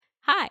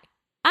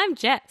I'm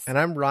Jess. And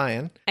I'm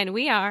Ryan. And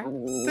we are the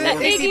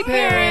Iggy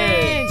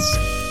Parents.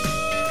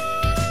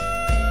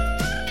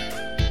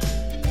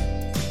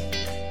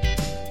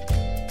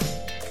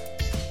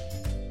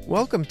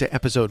 Welcome to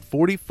episode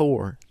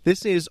 44.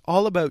 This is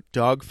all about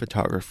dog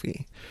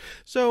photography.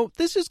 So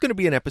this is going to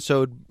be an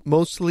episode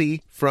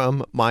mostly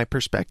from my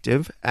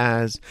perspective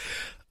as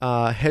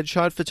a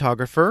headshot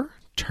photographer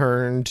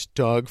turned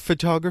dog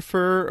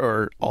photographer,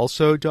 or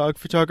also dog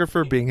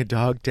photographer being a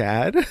dog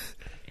dad.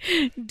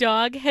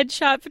 Dog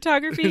headshot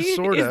photography?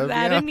 Sort of, is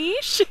that yeah. a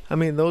niche? I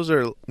mean, those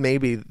are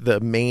maybe the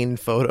main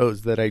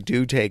photos that I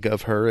do take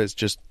of her is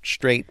just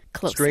straight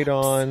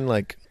on,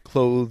 like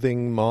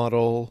clothing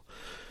model.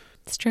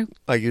 It's true.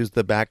 I use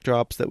the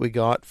backdrops that we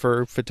got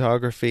for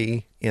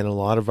photography in a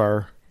lot of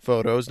our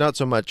photos. Not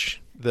so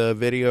much the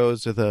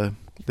videos or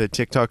the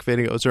TikTok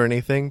videos or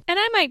anything. And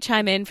I might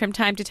chime in from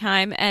time to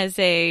time as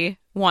a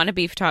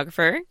wannabe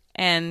photographer.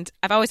 And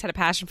I've always had a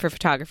passion for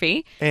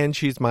photography. And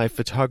she's my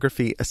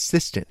photography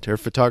assistant, or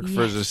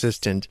photographer's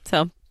assistant.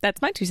 So that's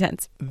my 2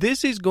 cents.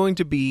 This is going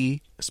to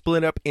be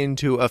split up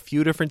into a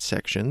few different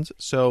sections.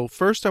 So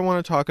first I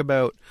want to talk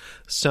about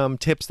some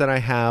tips that I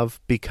have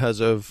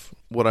because of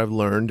what I've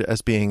learned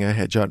as being a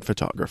headshot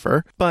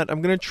photographer. But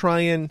I'm going to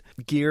try and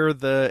gear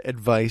the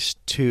advice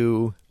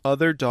to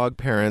other dog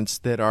parents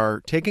that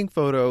are taking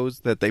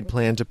photos that they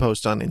plan to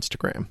post on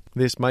Instagram.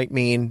 This might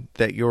mean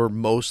that you're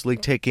mostly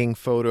taking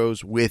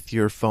photos with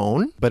your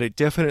phone, but it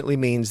definitely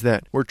means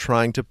that we're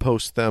trying to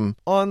post them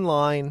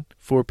online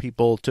for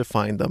people to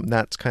find them.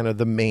 That's kind of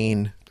the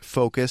main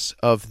focus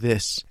of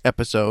this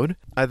episode.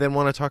 I then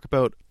want to talk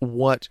about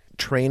what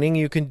training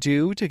you can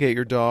do to get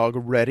your dog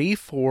ready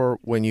for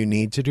when you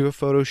need to do a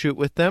photo shoot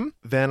with them.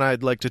 Then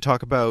I'd like to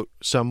talk about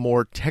some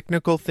more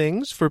technical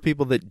things for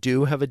people that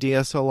do have a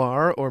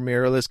DSLR or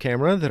mirrorless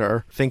camera that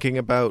are thinking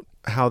about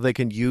how they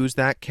can use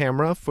that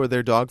camera for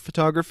their dog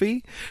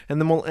photography. And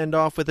then we'll end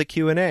off with a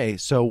Q&A.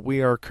 So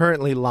we are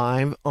currently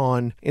live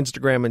on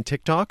Instagram and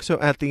TikTok. So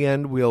at the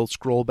end, we'll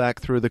scroll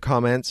back through the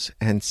comments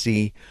and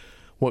see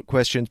what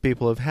questions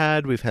people have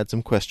had. We've had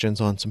some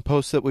questions on some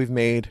posts that we've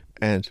made,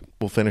 and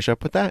we'll finish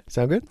up with that.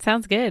 Sound good?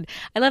 Sounds good.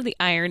 I love the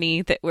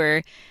irony that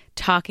we're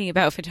talking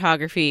about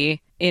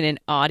photography in an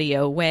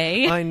audio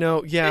way. I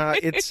know. Yeah,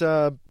 it's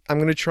I'm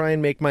going to try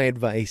and make my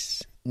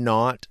advice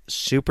not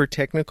super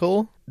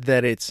technical,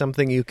 that it's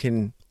something you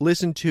can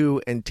listen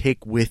to and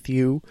take with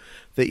you,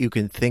 that you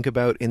can think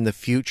about in the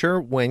future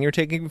when you're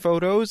taking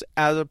photos,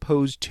 as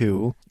opposed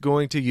to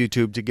going to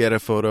YouTube to get a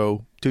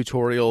photo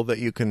tutorial that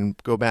you can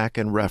go back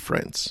and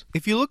reference.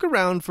 If you look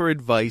around for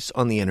advice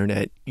on the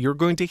internet, you're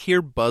going to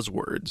hear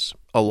buzzwords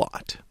a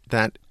lot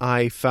that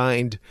I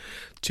find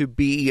to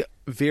be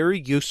very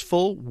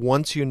useful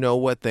once you know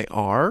what they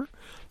are,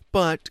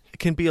 but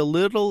can be a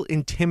little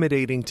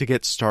intimidating to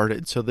get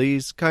started. So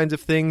these kinds of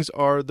things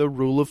are the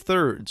rule of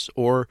thirds,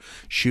 or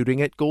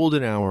shooting at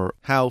golden hour,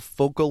 how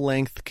focal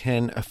length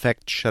can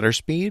affect shutter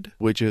speed,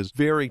 which is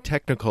very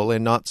technical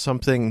and not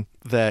something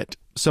that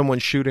someone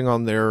shooting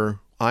on their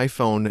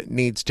iPhone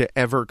needs to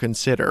ever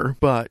consider.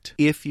 But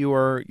if you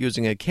are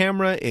using a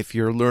camera, if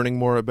you're learning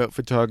more about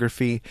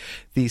photography,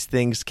 these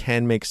things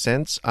can make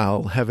sense.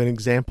 I'll have an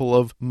example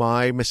of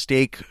my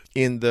mistake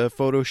in the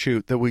photo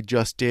shoot that we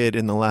just did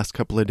in the last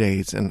couple of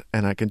days, and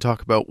I can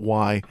talk about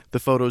why the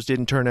photos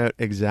didn't turn out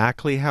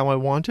exactly how I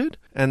wanted,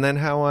 and then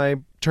how I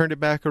turned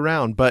it back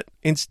around. But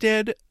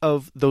instead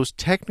of those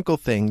technical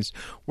things,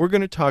 we're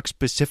going to talk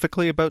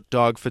specifically about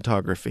dog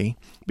photography,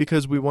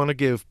 because we want to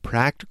give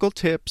practical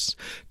tips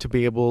to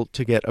be able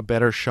to get a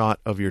better shot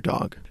of your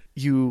dog.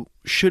 You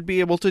should be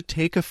able to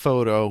take a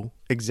photo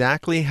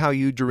exactly how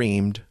you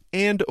dreamed,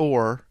 and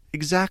or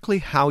exactly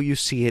how you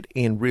see it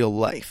in real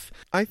life.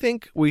 I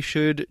think we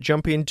should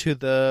jump into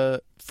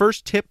the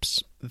first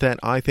tips that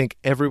I think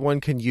everyone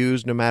can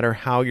use no matter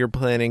how you're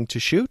planning to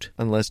shoot.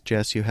 Unless,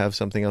 Jess, you have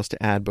something else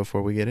to add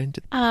before we get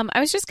into it. I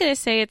was just going to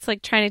say it's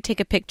like trying to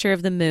take a picture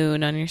of the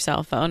moon on your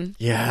cell phone.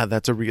 Yeah,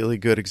 that's a really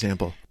good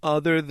example.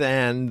 Other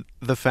than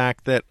the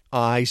fact that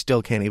I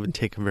still can't even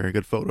take a very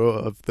good photo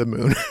of the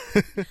moon.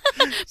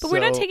 But we're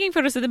not taking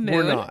photos of the moon.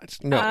 We're not.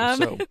 No.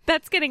 So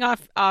that's getting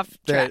off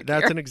track.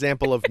 That's an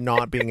example of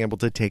not being able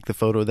to take the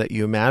photo that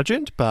you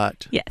imagined,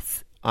 but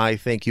yes, I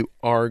think you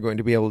are going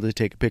to be able to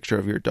take a picture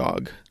of your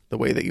dog the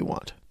way that you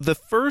want. The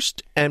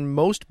first and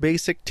most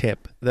basic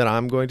tip that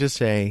I'm going to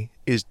say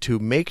is to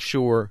make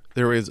sure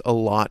there is a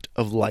lot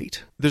of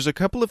light. There's a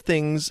couple of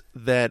things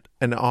that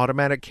an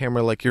automatic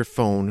camera like your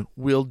phone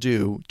will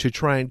do to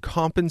try and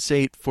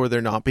compensate for there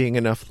not being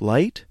enough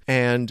light,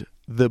 and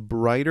the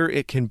brighter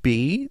it can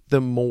be, the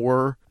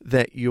more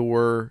that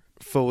your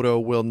photo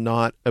will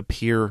not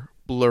appear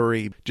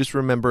blurry. Just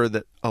remember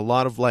that a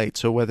lot of light,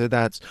 so whether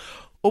that's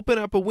open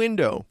up a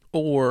window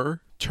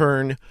or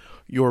turn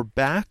your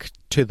back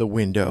to the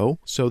window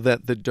so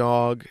that the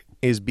dog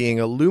is being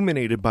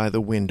illuminated by the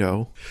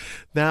window,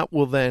 that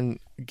will then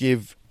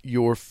give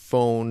your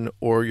phone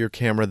or your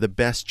camera the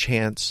best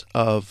chance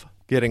of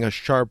getting a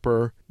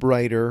sharper,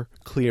 brighter,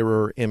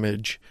 clearer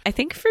image. I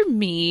think for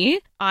me,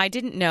 I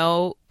didn't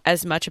know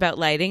as much about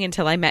lighting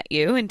until I met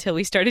you, until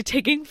we started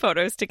taking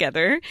photos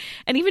together,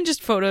 and even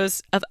just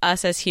photos of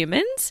us as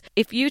humans.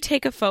 If you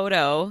take a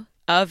photo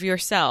of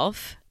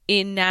yourself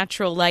in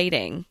natural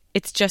lighting,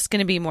 it's just going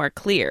to be more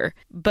clear.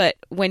 But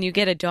when you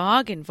get a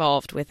dog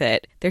involved with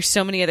it, there's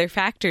so many other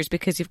factors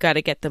because you've got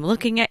to get them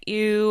looking at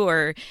you,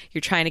 or you're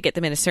trying to get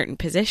them in a certain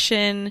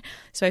position.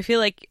 So I feel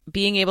like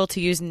being able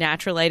to use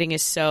natural lighting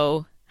is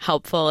so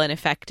helpful and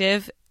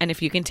effective. And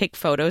if you can take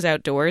photos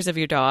outdoors of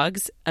your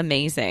dogs,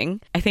 amazing.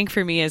 I think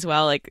for me as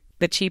well, like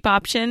the cheap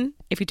option,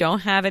 if you don't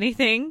have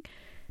anything,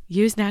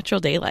 use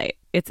natural daylight.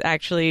 It's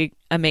actually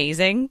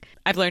amazing.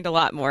 I've learned a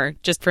lot more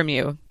just from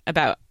you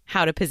about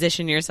how to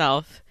position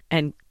yourself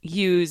and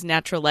use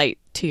natural light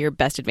to your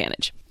best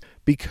advantage.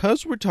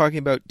 Because we're talking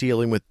about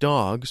dealing with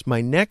dogs,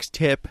 my next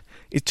tip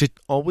is to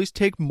always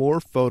take more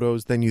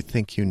photos than you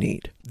think you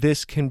need.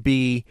 This can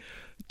be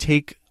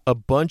take a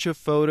bunch of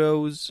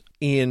photos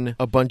in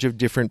a bunch of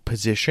different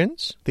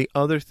positions. The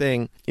other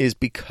thing is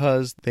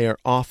because they are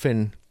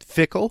often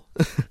fickle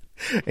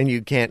and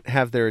you can't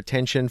have their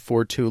attention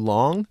for too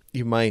long,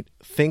 you might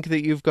think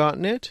that you've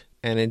gotten it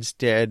and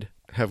instead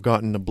have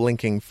gotten a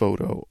blinking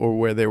photo, or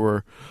where they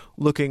were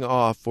looking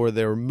off, or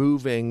they were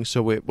moving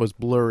so it was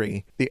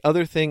blurry. The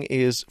other thing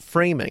is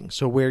framing.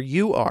 So where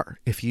you are,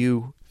 if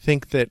you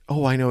think that,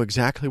 oh, I know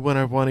exactly what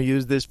I want to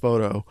use this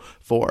photo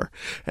for,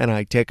 and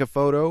I take a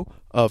photo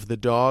of the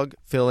dog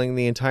filling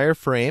the entire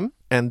frame,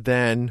 and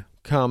then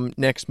come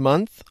next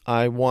month,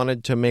 I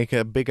wanted to make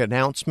a big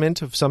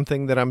announcement of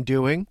something that I'm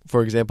doing.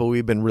 For example,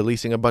 we've been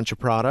releasing a bunch of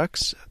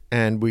products,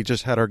 and we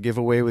just had our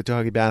giveaway with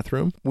Doggy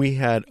Bathroom. We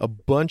had a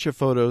bunch of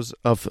photos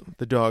of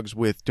the dogs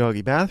with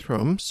Doggy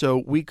Bathroom,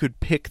 so we could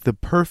pick the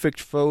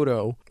perfect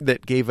photo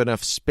that gave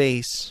enough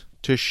space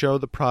to show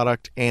the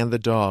product and the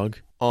dog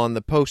on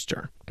the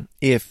poster.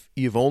 If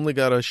you've only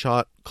got a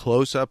shot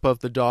close up of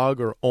the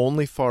dog or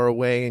only far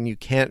away and you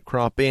can't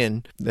crop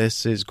in,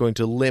 this is going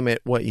to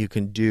limit what you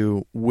can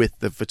do with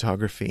the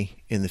photography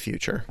in the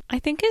future. I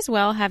think as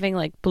well, having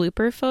like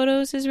blooper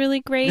photos is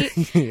really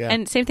great. Yeah.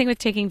 And same thing with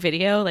taking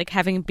video, like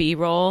having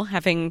B-roll,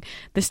 having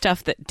the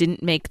stuff that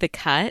didn't make the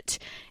cut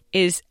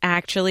is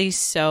actually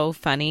so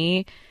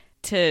funny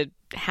to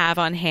have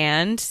on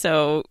hand.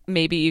 So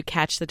maybe you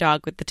catch the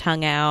dog with the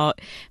tongue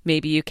out,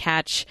 maybe you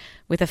catch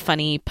with a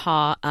funny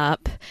paw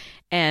up,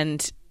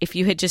 and if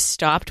you had just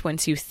stopped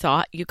once you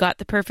thought you got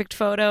the perfect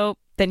photo,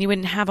 then you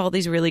wouldn't have all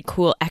these really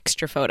cool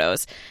extra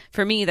photos.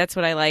 For me, that's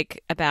what I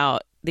like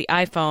about the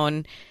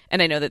iPhone,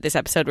 and I know that this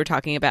episode we're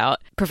talking about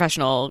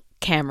professional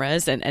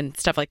cameras and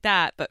stuff like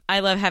that, but I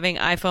love having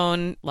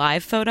iPhone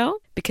live photo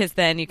because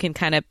then you can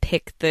kind of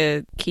pick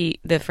the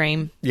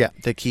frame. Yeah,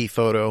 the key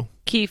photo,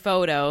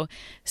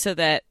 so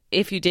that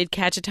if you did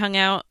catch a tongue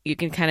out, you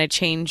can kind of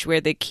change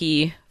where the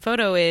key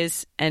photo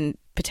is and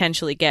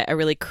potentially get a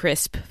really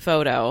crisp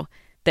photo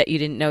that you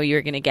didn't know you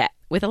were going to get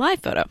with a live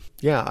photo.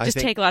 Yeah, I just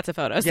think, take lots of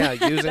photos. Yeah,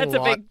 using that's a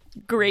big,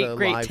 great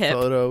live tip.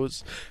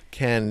 Photos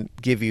can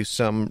give you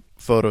some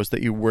photos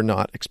that you were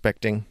not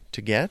expecting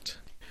to get.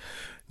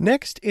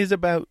 Next is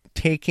about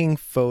taking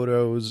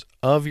photos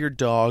of your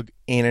dog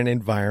in an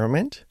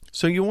environment.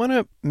 So you want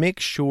to make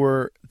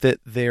sure that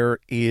there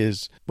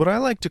is what I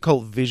like to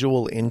call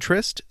visual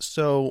interest.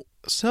 So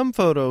some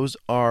photos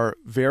are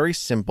very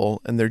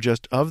simple and they're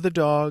just of the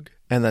dog,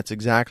 and that's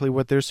exactly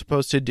what they're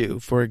supposed to do.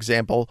 For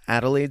example,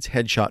 Adelaide's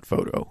headshot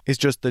photo is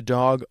just the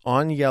dog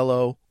on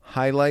yellow,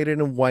 highlighted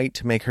in white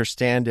to make her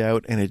stand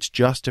out, and it's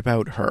just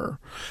about her.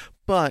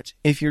 But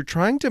if you're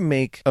trying to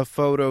make a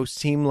photo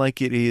seem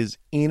like it is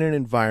in an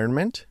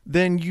environment,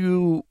 then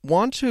you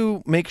want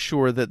to make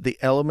sure that the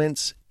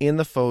elements in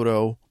the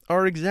photo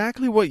are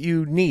exactly what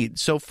you need.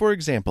 So, for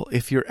example,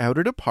 if you're out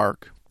at a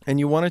park and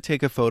you want to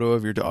take a photo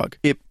of your dog,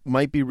 it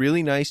might be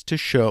really nice to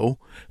show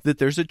that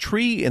there's a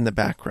tree in the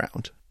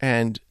background.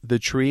 And the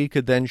tree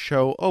could then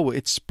show, oh,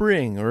 it's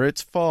spring or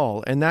it's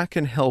fall. And that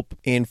can help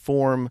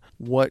inform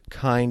what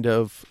kind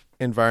of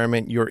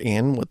environment you're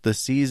in, what the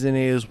season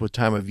is, what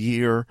time of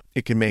year.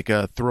 It can make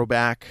a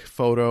throwback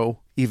photo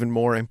even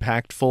more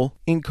impactful.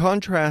 In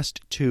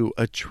contrast to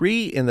a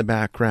tree in the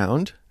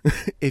background,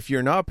 if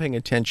you're not paying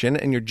attention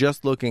and you're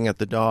just looking at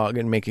the dog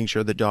and making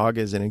sure the dog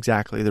is in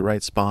exactly the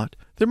right spot,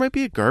 there might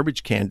be a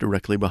garbage can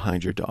directly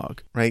behind your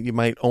dog, right? You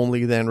might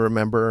only then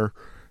remember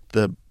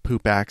the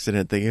poop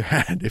accident that you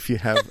had if you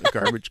have a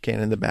garbage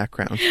can in the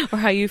background. Or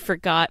how you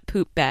forgot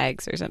poop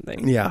bags or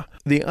something. Yeah.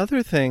 The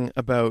other thing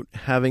about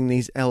having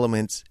these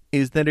elements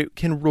is that it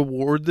can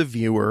reward the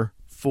viewer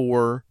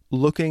for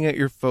looking at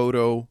your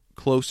photo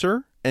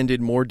closer and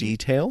in more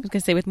detail. I was going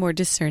to say with more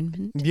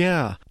discernment.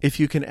 Yeah. If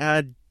you can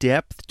add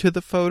depth to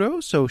the photo,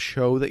 so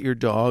show that your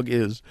dog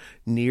is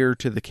near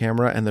to the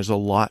camera and there's a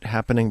lot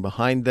happening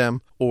behind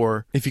them,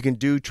 or if you can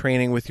do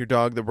training with your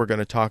dog that we're going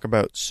to talk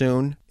about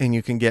soon and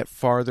you can get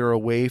farther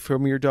away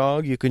from your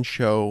dog, you can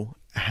show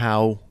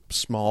how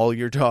small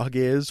your dog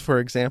is. For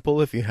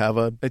example, if you have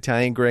a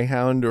Italian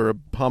Greyhound or a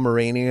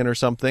Pomeranian or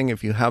something,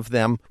 if you have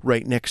them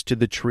right next to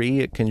the tree,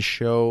 it can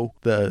show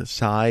the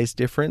size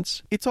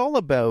difference. It's all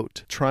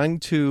about trying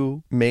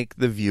to make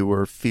the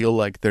viewer feel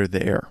like they're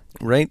there,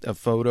 right? A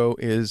photo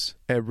is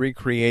a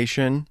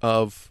recreation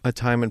of a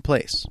time and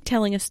place.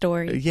 Telling a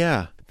story.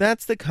 Yeah,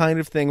 that's the kind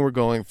of thing we're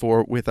going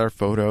for with our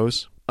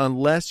photos,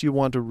 unless you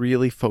want to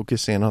really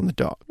focus in on the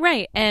dog.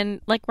 Right.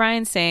 And like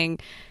Ryan's saying,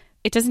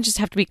 it doesn't just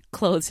have to be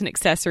clothes and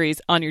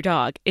accessories on your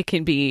dog. It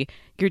can be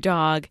your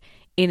dog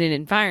in an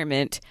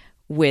environment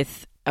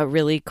with a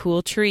really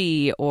cool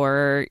tree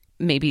or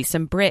maybe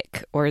some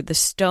brick or the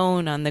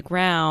stone on the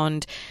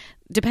ground,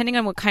 depending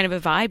on what kind of a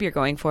vibe you're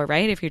going for,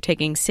 right? If you're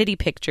taking city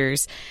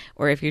pictures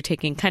or if you're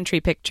taking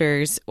country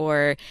pictures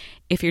or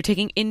if you're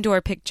taking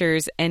indoor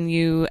pictures and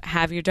you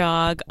have your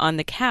dog on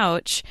the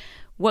couch,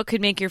 what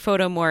could make your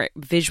photo more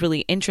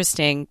visually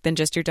interesting than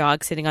just your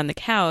dog sitting on the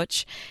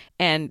couch,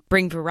 and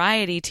bring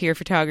variety to your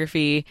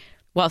photography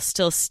while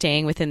still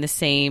staying within the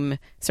same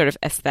sort of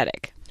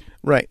aesthetic?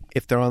 Right.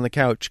 If they're on the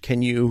couch,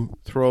 can you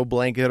throw a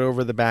blanket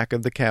over the back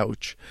of the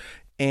couch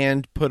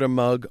and put a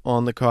mug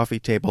on the coffee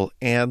table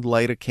and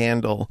light a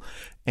candle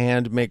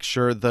and make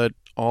sure that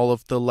all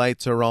of the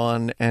lights are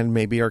on and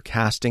maybe are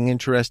casting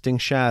interesting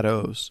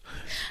shadows?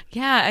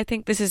 Yeah, I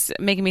think this is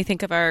making me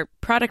think of our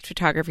product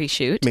photography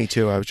shoot. Me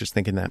too. I was just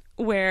thinking that.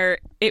 Where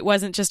it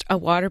wasn't just a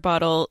water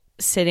bottle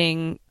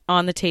sitting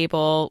on the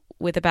table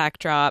with a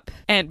backdrop.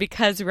 And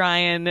because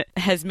Ryan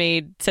has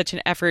made such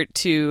an effort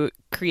to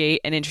create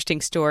an interesting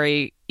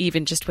story,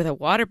 even just with a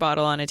water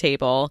bottle on a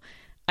table,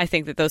 I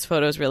think that those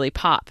photos really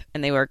pop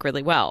and they work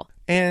really well.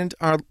 And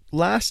our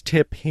last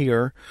tip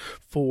here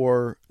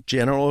for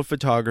general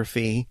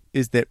photography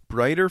is that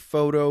brighter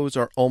photos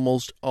are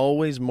almost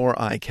always more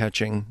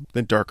eye-catching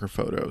than darker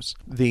photos.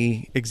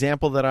 The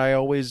example that I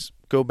always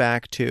go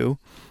back to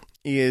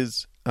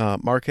is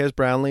Marques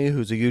Brownlee,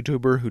 who's a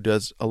YouTuber who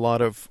does a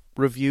lot of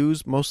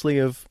reviews, mostly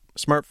of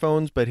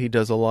smartphones, but he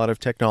does a lot of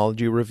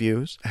technology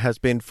reviews. Has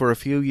been for a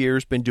few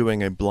years been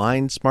doing a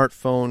blind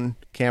smartphone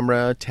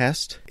camera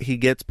test. He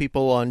gets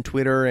people on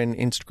Twitter and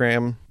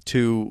Instagram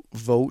to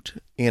vote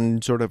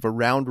in sort of a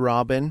round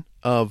robin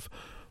of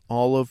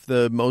all of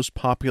the most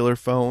popular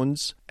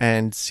phones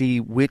and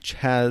see which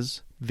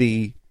has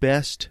the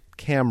best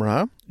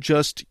camera,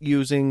 just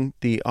using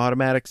the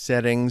automatic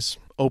settings.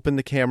 Open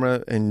the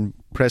camera and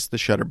press the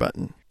shutter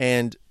button.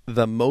 And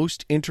the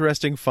most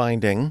interesting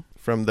finding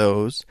from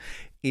those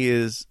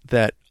is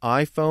that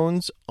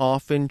iPhones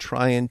often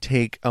try and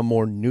take a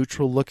more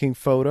neutral looking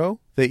photo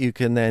that you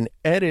can then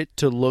edit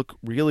to look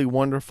really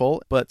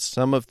wonderful, but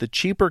some of the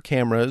cheaper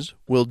cameras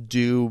will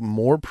do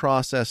more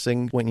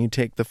processing when you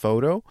take the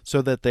photo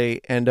so that they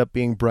end up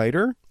being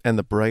brighter, and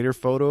the brighter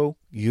photo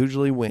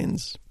usually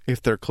wins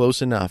if they're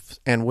close enough.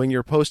 And when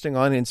you're posting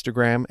on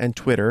Instagram and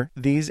Twitter,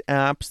 these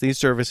apps, these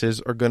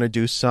services are going to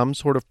do some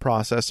sort of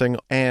processing,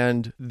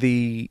 and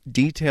the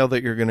detail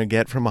that you're going to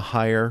get from a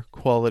higher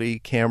quality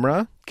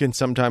camera can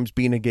sometimes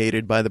be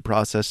negated by the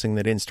processing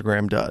that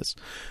Instagram does.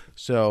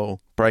 So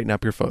brighten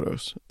up your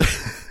photos.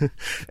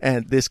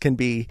 And this can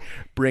be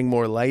bring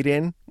more light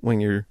in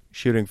when you're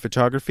shooting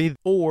photography,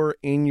 or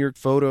in your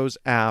Photos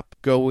app,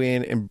 go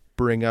in and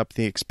bring up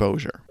the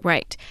exposure.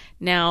 Right.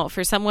 Now,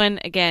 for someone,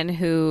 again,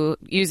 who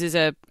uses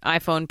an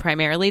iPhone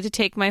primarily to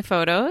take my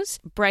photos,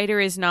 brighter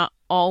is not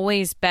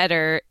always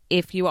better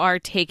if you are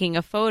taking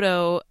a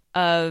photo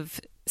of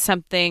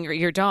something or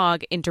your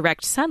dog in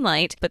direct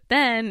sunlight. But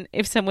then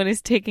if someone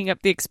is taking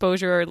up the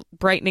exposure or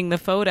brightening the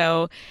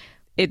photo,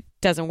 it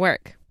doesn't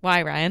work.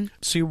 Why, Ryan?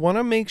 So you want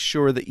to make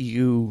sure that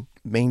you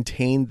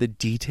maintain the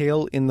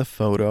detail in the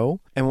photo.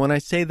 And when I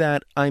say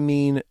that, I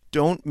mean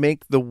don't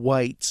make the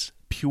whites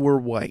pure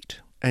white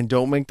and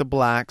don't make the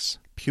blacks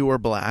pure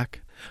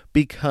black,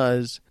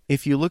 because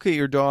if you look at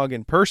your dog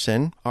in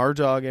person, our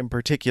dog in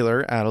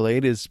particular,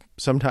 Adelaide, is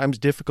sometimes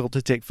difficult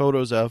to take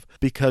photos of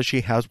because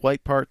she has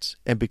white parts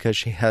and because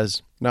she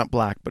has not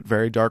black, but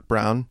very dark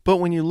brown. But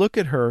when you look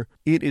at her,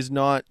 it is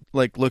not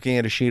like looking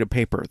at a sheet of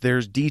paper.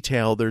 There's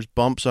detail, there's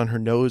bumps on her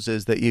nose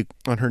that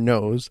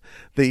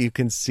you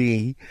can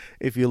see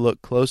if you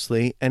look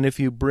closely. And if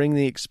you bring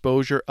the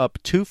exposure up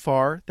too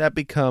far, that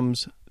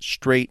becomes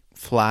straight,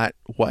 flat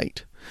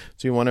white.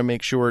 So you want to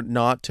make sure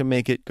not to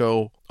make it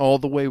go all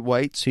the way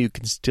white so you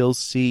can still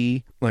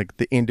see like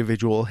the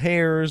individual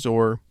hairs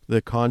or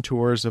the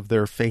contours of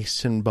their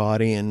face and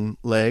body and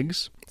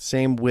legs.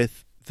 Same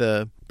with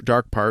the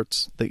dark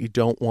parts, that you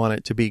don't want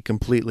it to be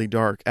completely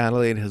dark.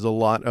 Adelaide has a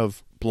lot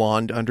of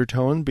blonde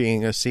undertone,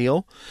 being a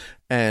seal,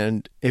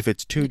 and if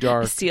it's too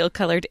dark...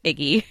 Seal-colored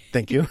Iggy.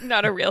 Thank you.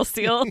 Not a real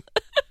seal.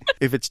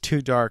 If it's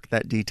too dark,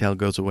 that detail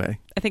goes away.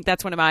 I think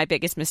that's one of my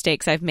biggest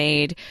mistakes I've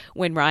made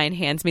when Ryan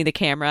hands me the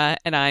camera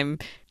and I'm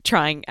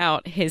trying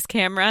out his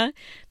camera,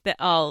 that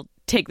I'll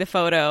take the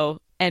photo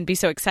and be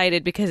so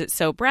excited because it's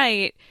so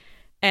bright,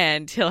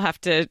 and he'll have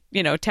to,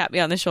 tap me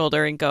on the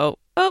shoulder and go,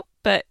 oh,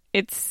 but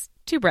it's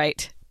too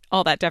bright.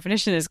 All that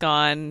definition is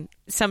gone.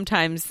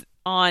 Sometimes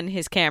on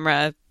his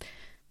camera,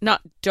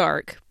 not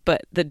dark,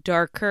 but the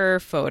darker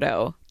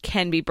photo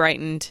can be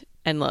brightened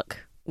and look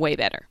way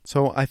better.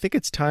 So I think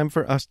it's time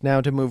for us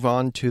now to move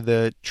on to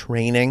the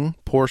training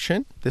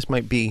portion. This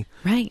might be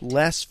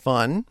less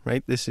fun,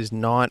 right? This is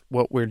not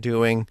what we're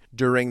doing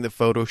during the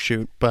photo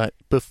shoot, but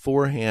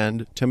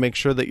beforehand to make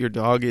sure that your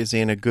dog is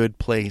in a good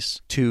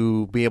place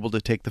to be able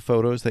to take the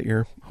photos that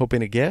you're hoping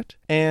to get.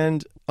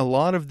 And a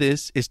lot of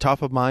this is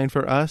top of mind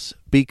for us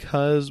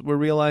because we're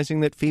realizing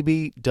that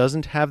Phoebe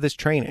doesn't have this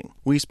training.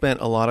 We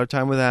spent a lot of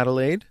time with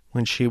Adelaide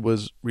when she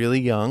was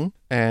really young,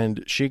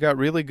 and she got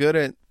really good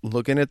at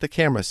looking at the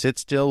camera, sit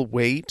still,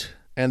 wait,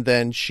 and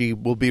then she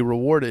will be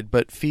rewarded.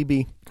 But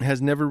Phoebe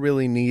has never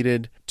really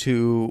needed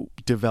to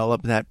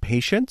develop that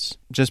patience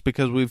just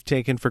because we've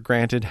taken for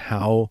granted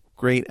how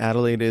great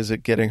Adelaide is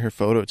at getting her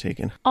photo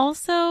taken.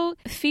 Also,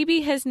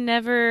 Phoebe has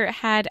never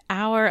had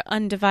our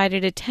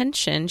undivided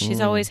attention. She's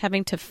always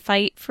having to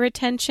fight for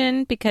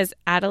attention because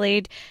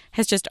Adelaide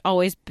has just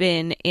always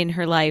been in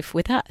her life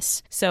with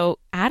us. So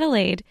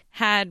Adelaide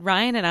had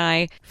Ryan and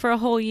I for a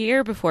whole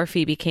year before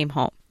Phoebe came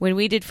home. When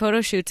we did photo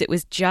shoots, it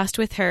was just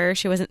with her.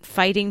 She wasn't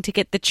fighting to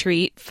get the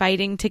treat,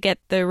 fighting to get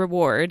the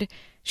reward.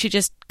 She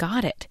just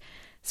got it.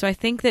 So I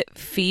think that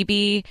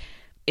Phoebe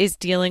is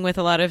dealing with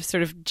a lot of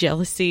sort of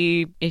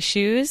jealousy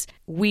issues.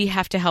 We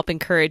have to help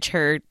encourage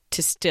her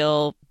to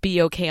still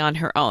be okay on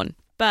her own.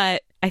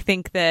 But I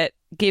think that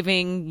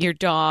giving your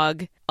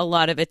dog a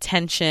lot of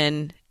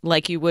attention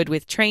like you would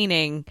with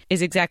training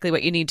is exactly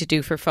what you need to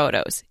do for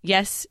photos.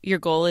 Yes, your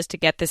goal is to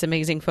get this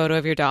amazing photo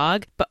of your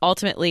dog, but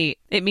ultimately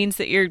it means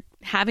that you're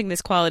having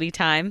this quality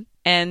time.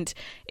 And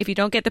if you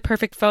don't get the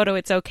perfect photo,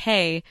 it's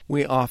okay.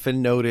 We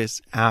often notice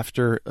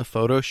after a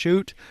photo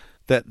shoot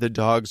that the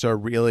dogs are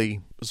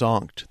really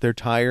zonked. They're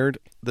tired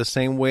the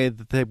same way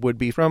that they would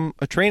be from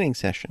a training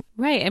session.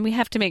 Right. And we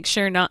have to make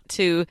sure not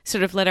to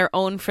sort of let our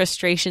own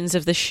frustrations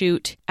of the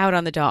shoot out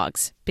on the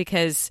dogs,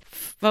 because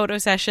photo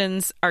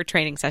sessions are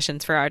training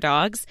sessions for our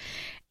dogs.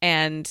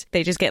 And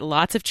they just get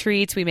lots of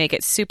treats. We make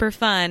it super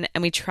fun,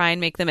 and we try and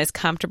make them as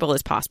comfortable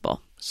as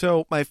possible.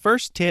 So my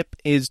first tip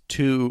is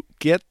to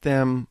get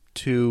them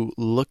to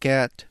look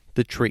at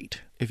the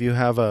treat. If you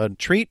have a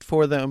treat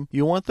for them,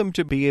 you want them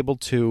to be able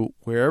to,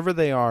 wherever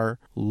they are,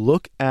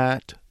 look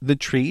at the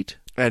treat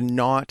and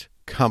not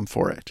come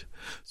for it.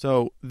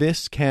 So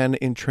this can,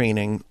 in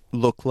training,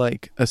 look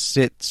like a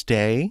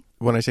sit-stay.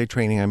 When I say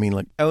training, I mean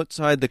like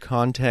outside the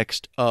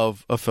context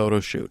of a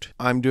photo shoot.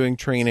 I'm doing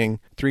training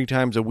 3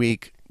 times a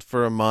week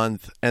for a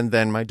month, and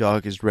then my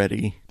dog is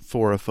ready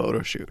for a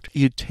photo shoot.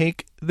 You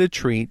take the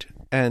treat,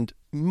 and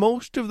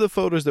most of the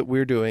photos that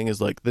we're doing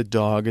is like the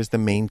dog is the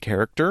main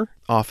character.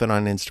 Often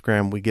on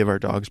Instagram, we give our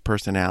dogs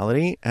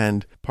personality,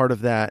 and part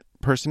of that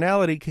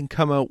personality can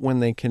come out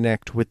when they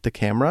connect with the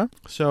camera.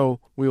 So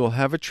we will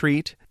have a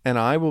treat, and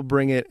I will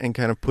bring it and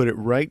kind of put it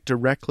right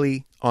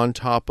directly on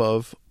top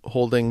of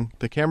holding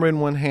the camera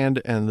in one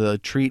hand and the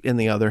treat in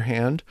the other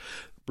hand.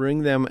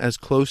 Bring them as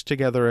close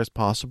together as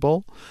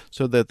possible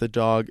so that the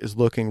dog is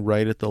looking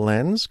right at the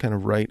lens, kind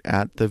of right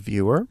at the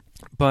viewer.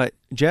 But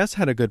Jess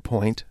had a good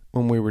point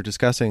when we were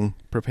discussing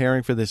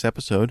preparing for this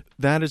episode.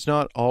 That is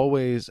not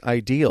always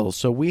ideal.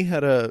 So we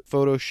had a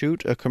photo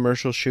shoot, a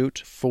commercial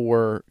shoot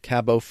for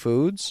Cabo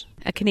Foods,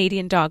 a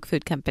Canadian dog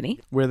food company,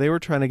 where they were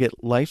trying to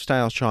get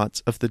lifestyle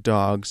shots of the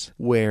dogs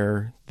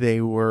where they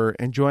were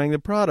enjoying the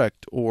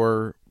product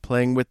or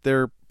playing with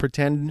their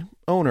pretend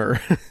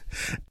owner.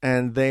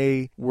 And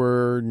they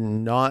were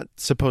not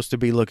supposed to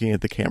be looking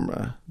at the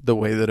camera the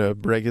way that a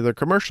regular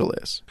commercial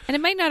is. And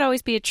it might not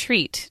always be a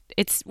treat.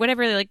 It's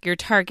whatever like your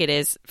target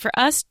is. For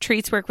us,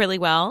 treats work really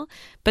well,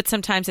 but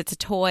sometimes it's a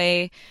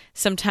toy.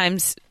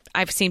 Sometimes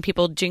I've seen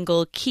people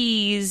jingle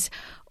keys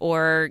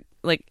or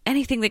like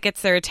anything that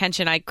gets their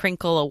attention. I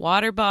crinkle a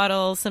water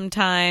bottle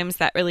sometimes.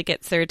 That really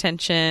gets their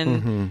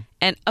attention. Mm-hmm.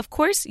 And of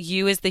course,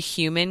 you as the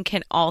human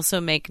can also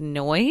make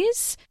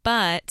noise.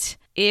 But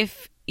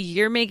if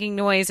you're making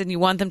noise and you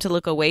want them to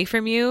look away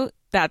from you,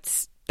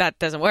 that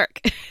doesn't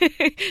work.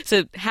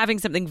 So having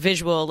something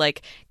visual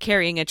like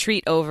carrying a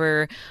treat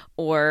over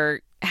or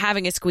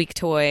having a squeak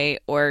toy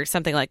or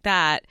something like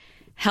that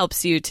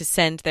helps you to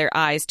send their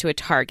eyes to a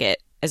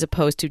target as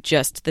opposed to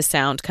just the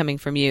sound coming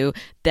from you,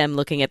 them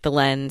looking at the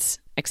lens,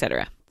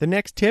 etc. The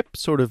next tip,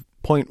 sort of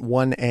point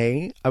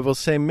 1A, I will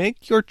say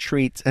make your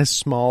treats as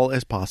small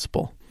as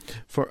possible.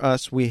 For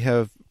us, we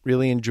have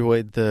really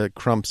enjoyed the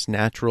Crumps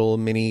Natural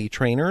Mini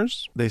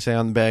Trainers. They say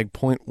on the bag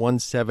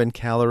 0.17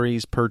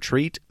 calories per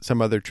treat.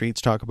 Some other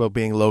treats talk about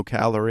being low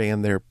calorie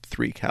and they're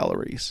 3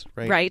 calories,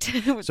 right? Right.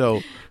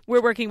 So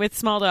we're working with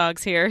small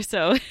dogs here,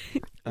 so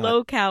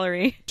low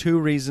calorie. 2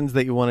 reasons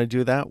that you want to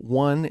do that.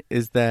 One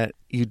is that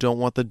you don't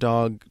want the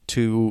dog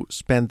to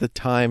spend the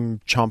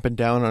time chomping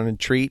down on a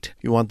treat.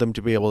 You want them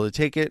to be able to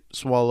take it,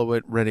 swallow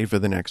it, ready for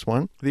the next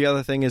one. The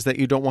other thing is that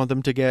you don't want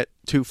them to get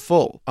too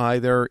full,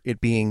 either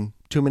it being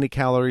too many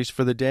calories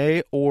for the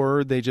day,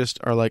 or they just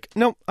are like,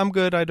 no, I'm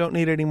good. I don't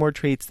need any more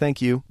treats.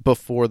 Thank you.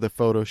 Before the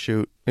photo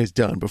shoot is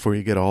done, before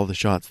you get all the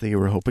shots that you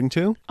were hoping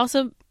to.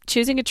 Also,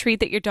 choosing a treat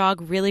that your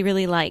dog really,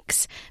 really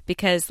likes.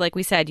 Because like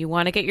we said, you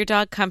want to get your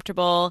dog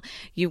comfortable.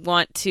 You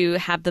want to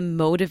have them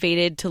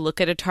motivated to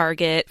look at a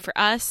target. For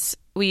us,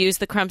 we use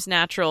the Crumbs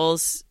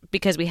Naturals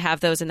because we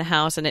have those in the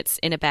house and it's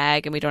in a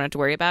bag and we don't have to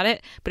worry about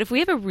it. But if we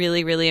have a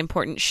really, really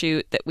important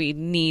shoot that we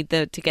need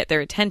to get their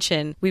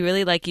attention, we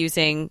really like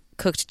using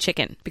cooked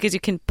chicken because you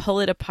can pull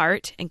it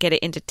apart and get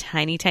it into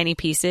tiny, tiny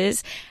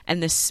pieces,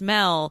 and the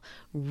smell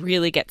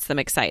really gets them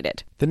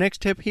excited. The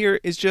next tip here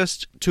is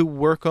just to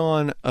work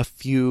on a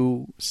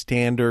few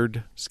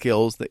standard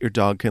skills that your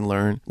dog can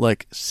learn,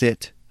 like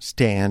sit,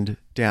 stand,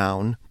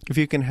 down. If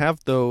you can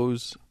have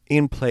those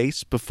in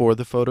place before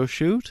the photo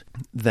shoot,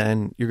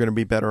 then you're going to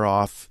be better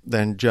off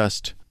than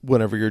just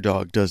whatever your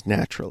dog does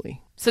naturally.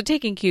 So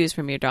taking cues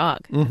from your dog.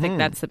 I think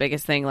that's the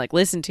biggest thing. Like,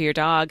 listen to your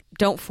dog.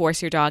 Don't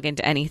force your dog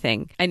into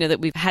anything. I know that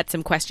we've had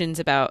some questions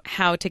about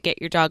how to get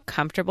your dog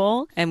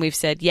comfortable. And we've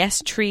said,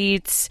 yes,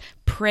 treats,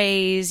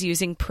 praise.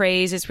 Using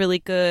praise is really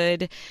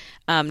good.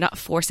 Not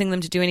forcing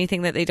them to do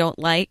anything that they don't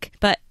like.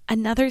 But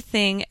another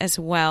thing as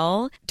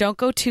well, don't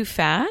go too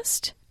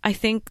fast. I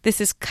think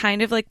this is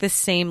kind of like the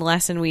same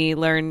lesson we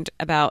learned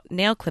about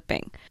nail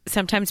clipping.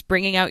 Sometimes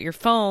bringing out your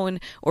phone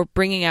or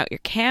bringing out your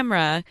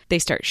camera, they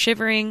start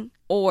shivering,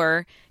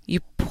 or you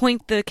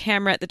point the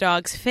camera at the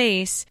dog's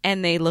face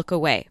and they look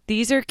away.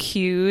 These are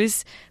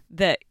cues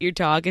that your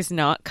dog is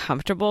not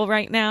comfortable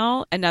right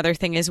now. Another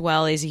thing as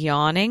well is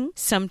yawning.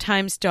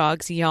 Sometimes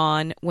dogs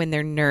yawn when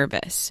they're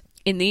nervous.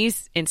 In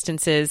these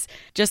instances,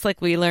 just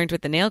like we learned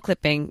with the nail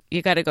clipping,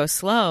 you got to go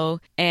slow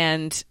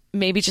and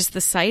maybe just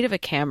the sight of a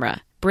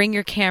camera. Bring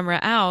your camera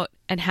out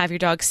and have your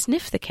dog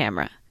sniff the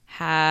camera.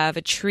 Have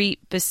a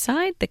treat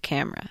beside the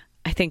camera.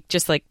 I think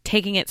just like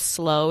taking it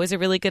slow is a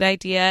really good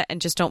idea,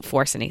 and just don't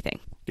force anything.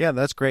 Yeah,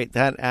 that's great.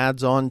 That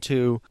adds on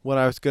to what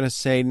I was going to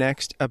say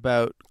next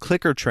about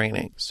clicker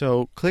training.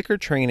 So clicker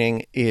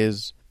training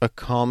is a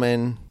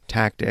common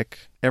tactic.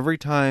 Every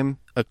time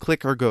a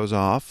clicker goes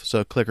off, so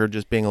a clicker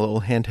just being a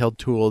little handheld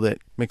tool that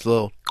makes a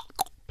little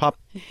pop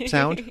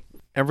sound.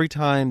 Every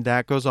time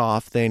that goes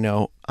off, they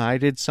know I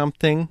did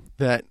something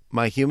that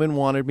my human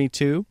wanted me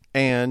to,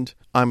 and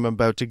I'm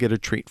about to get a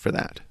treat for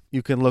that.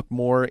 You can look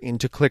more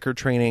into clicker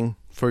training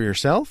for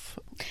yourself.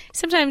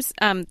 Sometimes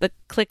the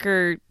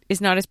clicker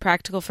is not as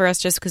practical for us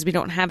just because we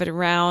don't have it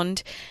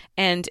around.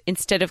 And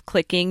instead of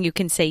clicking, you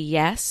can say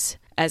yes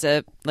as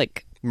a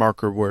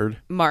marker word.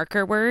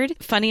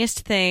 Funniest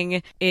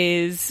thing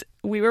is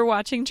we were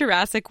watching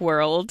Jurassic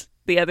World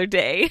the other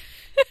day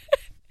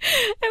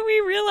and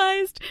we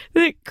realized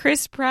that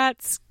Chris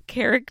Pratt's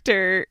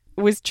character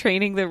was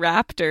training the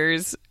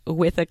raptors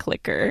with a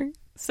clicker.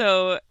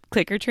 So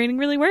clicker training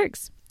really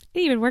works. It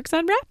even works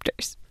on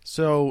raptors.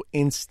 So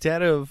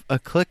instead of a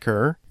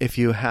clicker, if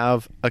you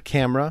have a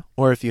camera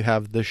or if you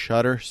have the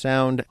shutter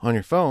sound on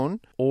your phone,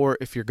 or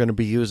if you're going to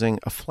be using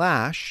a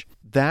flash,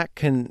 that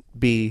can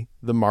be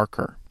the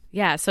marker.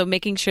 Yeah, so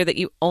making sure that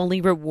you only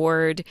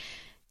reward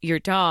your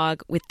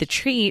dog with the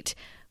treat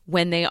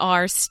when they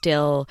are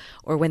still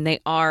or when they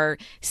are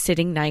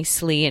sitting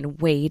nicely and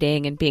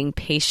waiting and being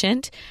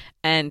patient.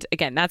 And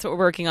again, that's what we're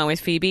working on with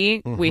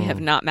Phoebe. We have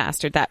not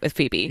mastered that with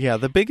Phoebe. Yeah,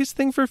 the biggest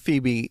thing for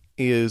Phoebe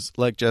is,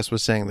 like Jess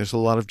was saying, there's a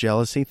lot of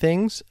jealousy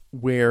things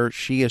where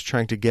she is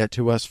trying to get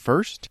to us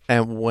first.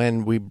 And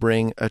when we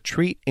bring a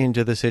treat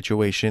into the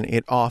situation,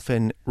 it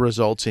often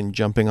results in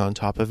jumping on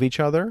top of each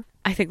other.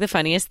 I think the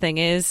funniest thing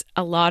is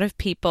a lot of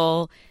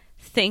people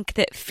think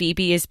that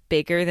Phoebe is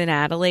bigger than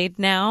Adelaide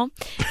now.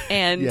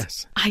 And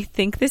yes. I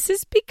think this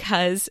is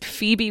because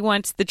Phoebe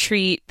wants the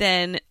treat,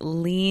 then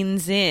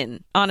leans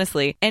in.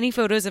 Honestly, any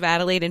photos of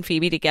Adelaide and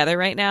Phoebe together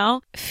right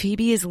now,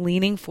 Phoebe is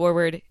leaning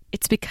forward.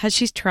 It's because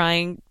she's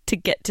trying to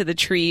get to the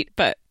treat,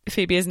 but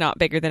Phoebe is not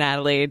bigger than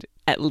Adelaide,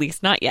 at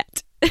least not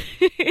yet.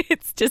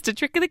 It's just a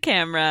trick of the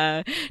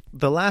camera.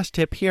 The last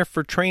tip here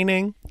for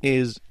training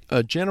is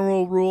a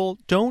general rule.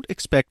 Don't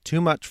expect too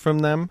much from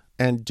them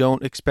and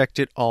don't expect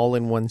it all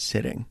in one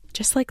sitting.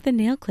 Just like the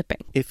nail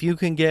clipping. If you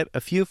can get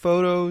a few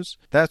photos,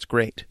 that's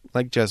great.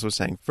 Like Jess was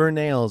saying, for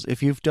nails,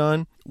 if you've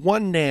done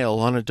one nail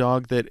on a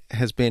dog that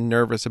has been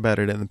nervous about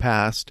it in the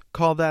past,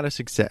 call that a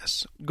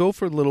success. Go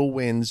for little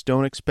wins.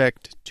 Don't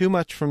expect too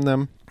much from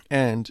them,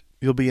 and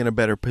you'll be in a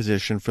better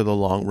position for the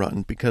long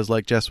run, because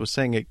like Jess was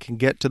saying, it can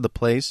get to the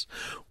place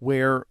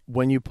where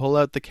when you pull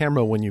out the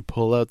camera, when you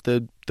pull out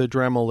the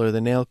Dremel or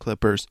the nail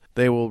clippers,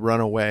 they will run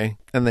away,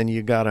 and then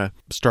you gotta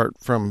start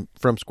from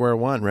square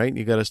one, right?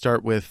 You gotta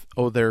start with,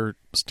 oh, they're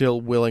still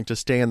willing to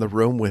stay in the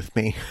room with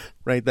me,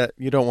 right? That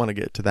you don't want to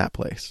get to that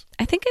place.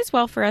 I think as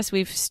well for us,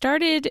 we've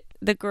started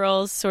the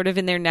girls sort of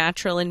in their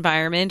natural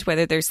environment,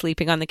 whether they're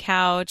sleeping on the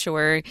couch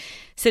or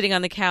sitting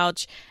on the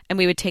couch, and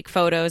we would take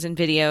photos and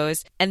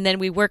videos, and then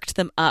we worked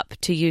them up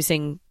to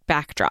using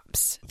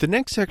backdrops. The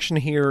next section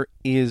here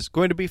is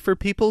going to be for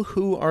people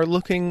who are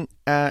looking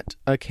at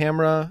a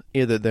camera,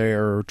 either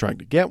they're trying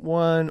to get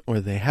one or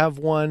they have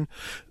one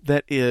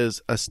that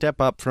is a step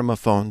up from a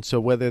phone. So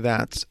whether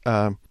that's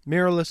a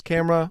mirrorless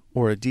camera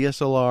or a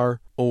DSLR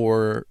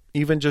or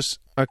even just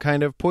a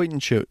kind of point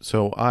and shoot.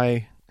 So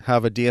I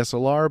have a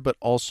DSLR, but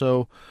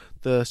also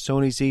the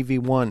Sony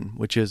ZV-1,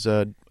 which is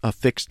a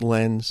fixed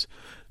lens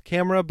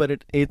camera,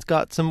 but it's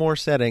got some more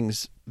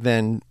settings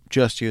than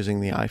just using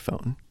the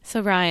iPhone.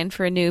 So Ryan,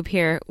 for a noob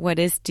here, what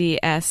is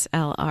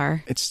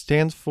DSLR? It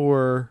stands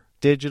for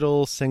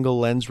Digital Single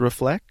Lens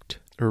Reflect,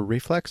 or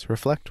Reflex,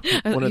 Reflect,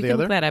 one or the other. You can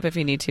look that up if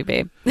you need to,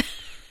 babe.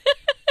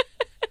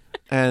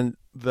 And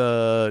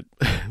the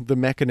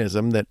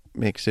mechanism that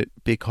makes it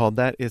be called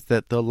that is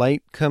that the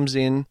light comes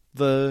in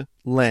the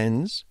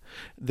lens.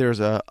 There's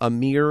a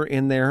mirror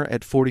in there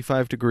at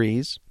 45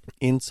 degrees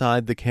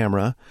inside the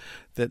camera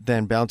that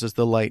then bounces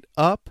the light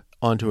up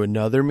onto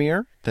another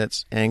mirror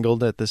that's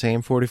angled at the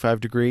same 45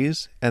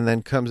 degrees and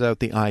then comes out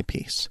the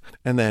eyepiece.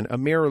 And then a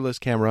mirrorless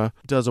camera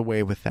does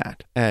away with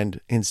that. And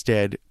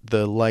instead,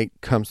 the light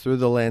comes through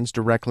the lens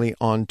directly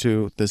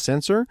onto the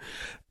sensor,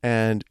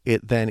 and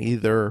it then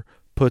either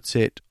puts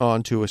it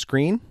onto a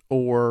screen,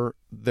 or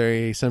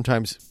they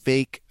sometimes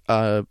fake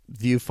a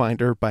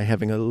viewfinder by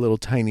having a little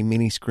tiny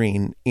mini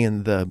screen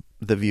in the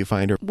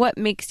viewfinder. What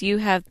makes you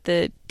have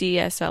the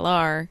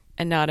DSLR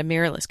and not a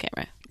mirrorless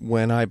camera?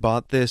 When I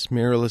bought this,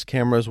 mirrorless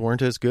cameras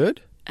weren't as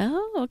good.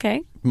 Oh,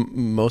 okay.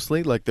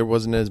 Mostly, like there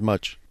wasn't as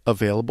much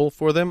available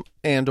for them,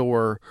 and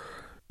or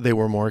they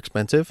were more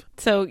expensive.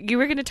 So you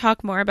were going to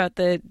talk more about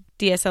the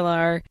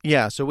DSLR.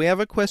 Yeah, so we have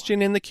a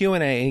question in the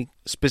Q&A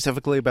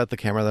specifically about the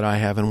camera that I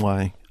have and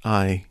why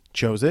I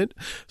chose it.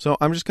 So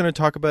I'm just going to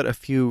talk about a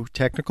few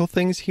technical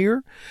things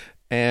here.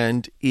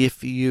 And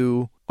if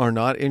you are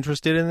not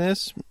interested in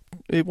this,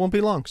 it won't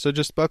be long. So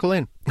just buckle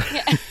in.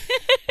 Yeah.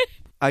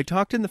 I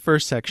talked in the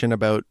first section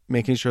about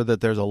making sure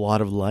that there's a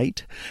lot of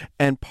light.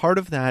 And part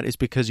of that is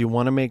because you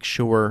want to make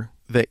sure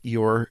that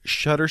your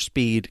shutter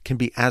speed can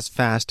be as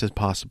fast as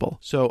possible.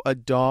 So a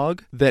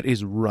dog that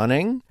is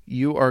running,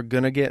 you are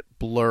going to get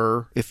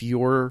blur if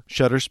your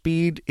shutter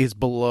speed is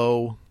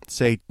below,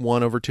 say,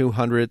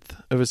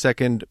 1/200th of a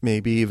second,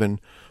 maybe even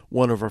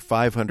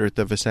 1/500th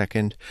of a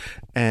second.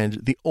 And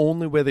the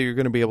only way that you're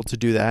going to be able to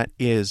do that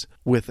is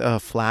with a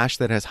flash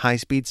that has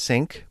high-speed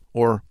sync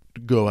or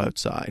go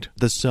outside.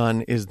 The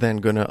sun is then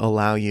going to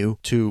allow you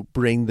to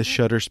bring the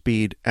shutter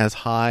speed as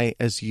high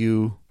as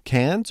you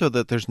can so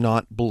that there's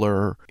not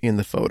blur in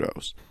the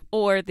photos.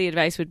 Or the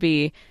advice would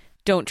be,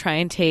 don't try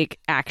and take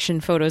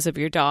action photos of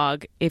your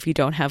dog if you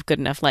don't have good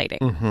enough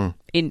lighting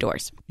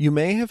indoors. You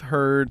may have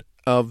heard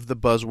of the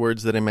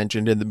buzzwords that I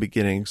mentioned in the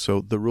beginning. So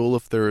the rule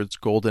of thirds,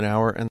 golden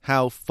hour, and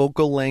how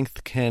focal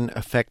length can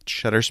affect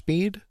shutter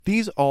speed.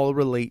 These all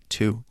relate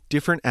to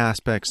different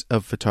aspects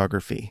of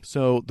photography.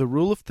 So the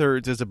rule of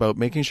thirds is about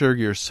making sure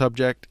your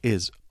subject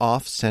is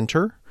off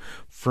center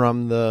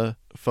from the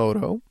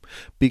photo,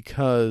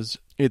 because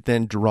it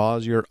then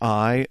draws your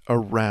eye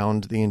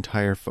around the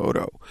entire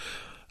photo.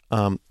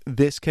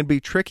 This can be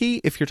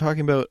tricky if you're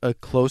talking about a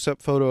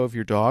close-up photo of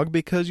your dog,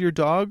 because your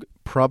dog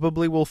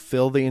probably will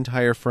fill the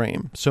entire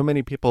frame. So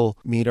many people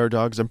meet our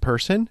dogs in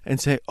person and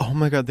say, oh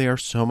my God, they are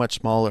so much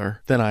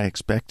smaller than I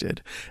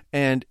expected.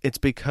 And it's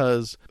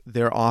because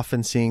they're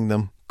often seeing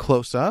them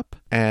close up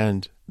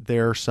and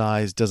their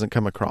size doesn't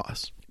come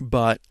across.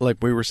 But like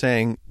we were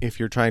saying, if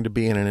you're trying to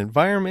be in an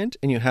environment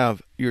and you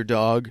have your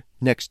dog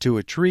next to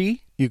a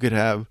tree, you could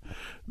have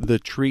the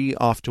tree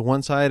off to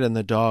one side and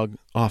the dog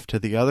off to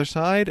the other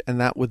side, and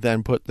that would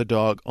then put the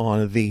dog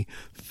on the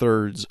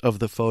thirds of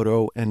the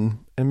photo and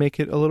make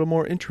it a little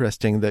more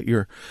interesting, that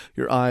your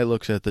eye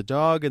looks at the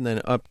dog and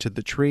then up to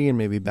the tree and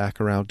maybe back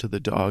around to the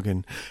dog,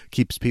 and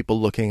keeps people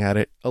looking at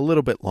it a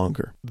little bit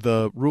longer.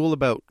 The rule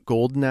about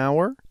golden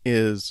hour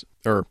is,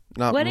 or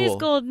not What rule. is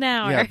golden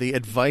hour? Yeah, the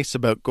advice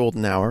about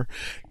golden hour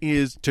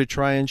is to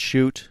try and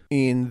shoot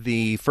in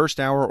the first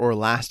hour or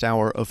last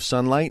hour of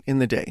sunlight in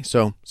the day.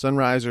 So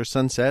sunrise or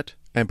sunset.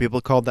 And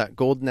people call that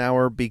golden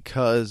hour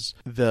because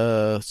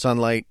the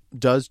sunlight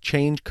does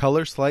change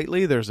color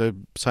slightly. There's a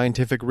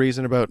scientific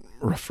reason about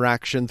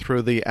refraction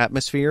through the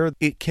atmosphere.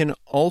 It can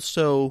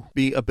also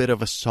be a bit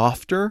of a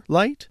softer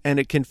light, and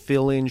it can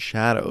fill in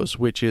shadows,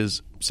 which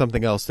is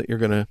something else that you're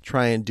going to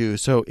try and do.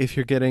 So if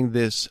you're getting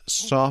this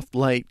soft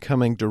light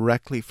coming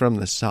directly from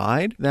the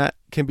side, that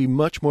can be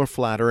much more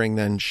flattering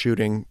than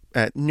shooting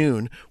at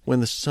noon when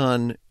the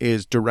sun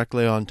is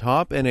directly on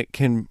top, and it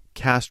can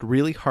cast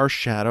really harsh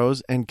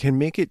shadows and can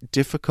make it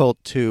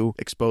difficult to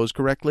expose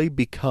correctly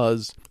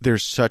because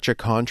there's such a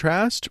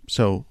contrast.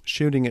 So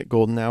shooting at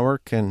golden hour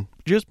can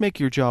just make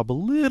your job a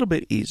little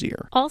bit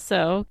easier.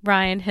 Also,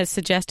 Ryan has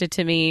suggested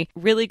to me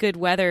really good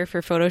weather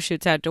for photo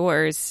shoots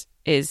outdoors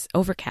is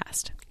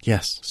overcast.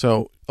 Yes.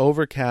 So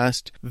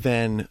overcast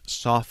then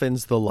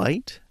softens the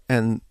light.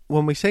 And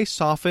when we say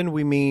soften,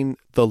 we mean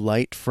the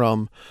light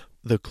from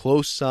the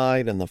close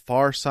side and the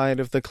far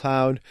side of the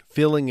cloud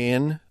filling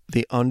in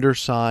the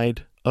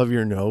underside of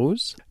your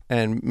nose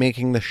and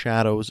making the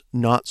shadows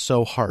not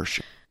so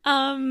harsh.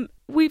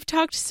 We've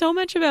talked so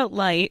much about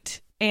light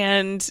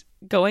and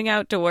going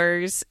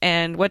outdoors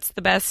and what's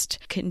the best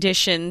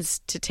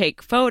conditions to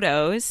take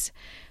photos,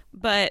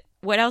 but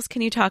what else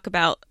can you talk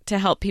about to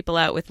help people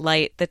out with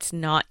light that's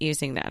not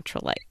using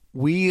natural light?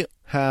 We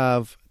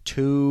have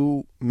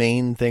two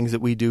main things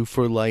that we do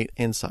for light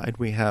inside.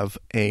 We have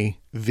a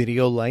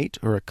video light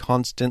or a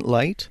constant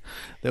light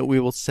that we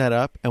will set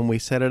up, and we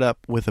set it up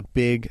with a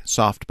big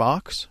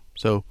softbox.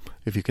 So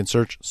if you can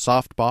search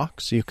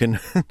softbox, you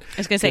can I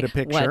was going to say, get a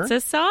picture. What's a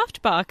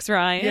softbox,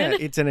 Ryan? Yeah,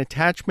 it's an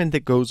attachment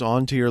that goes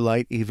onto your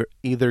light,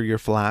 either your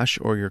flash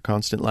or your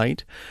constant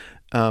light.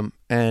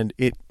 And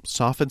it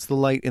softens the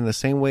light in the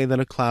same way that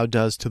a cloud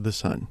does to the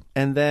sun.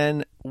 And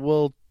then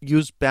we'll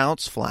use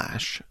bounce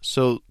flash.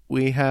 So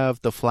we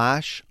have the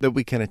flash that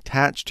we can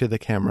attach to the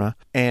camera.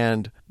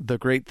 And the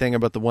great thing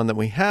about the one that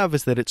we have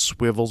is that it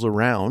swivels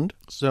around.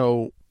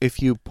 So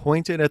if you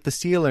point it at the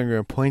ceiling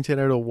or point it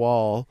at a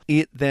wall,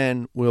 it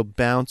then will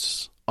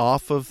bounce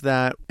off of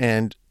that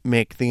and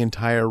make the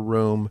entire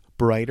room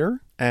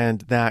brighter.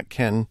 And that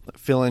can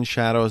fill in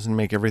shadows and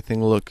make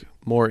everything look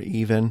more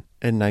even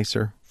and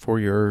nicer for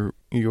your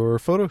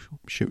photo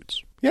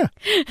shoots. Yeah.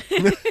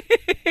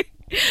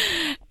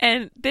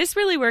 And this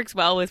really works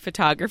well with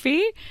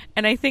photography.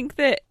 And I think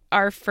that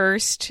our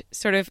first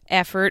sort of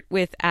effort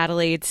with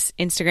Adelaide's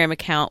Instagram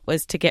account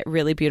was to get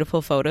really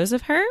beautiful photos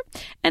of her.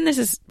 And this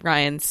is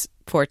Ryan's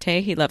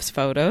forte. He loves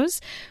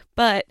photos.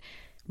 But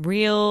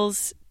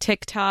Reels,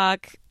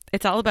 TikTok,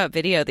 it's all about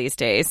video these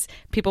days.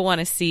 People want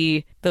to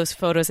see those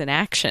photos in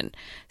action.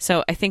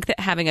 So I think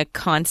that having a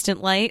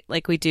constant light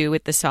like we do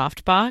with the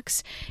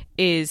softbox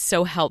is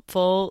so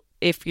helpful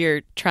if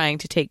you're trying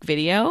to take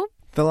video.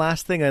 The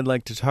last thing I'd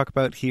like to talk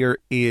about here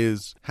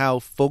is how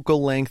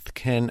focal length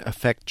can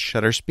affect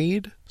shutter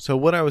speed. So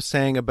what I was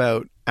saying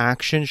about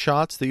action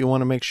shots, that you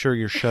want to make sure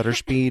your shutter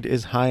speed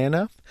is high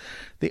enough.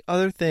 The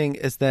other thing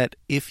is that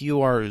if you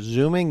are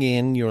zooming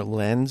in your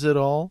lens at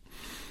all,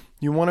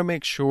 you want to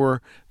make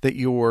sure that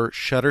your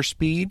shutter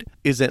speed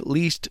is at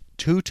least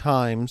 2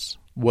 times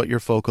what your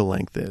focal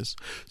length is.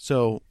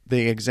 So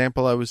the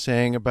example I was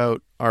saying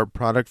about our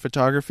product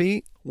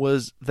photography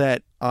was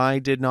that I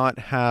did not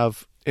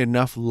have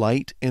enough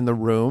light in the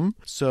room,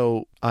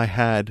 so I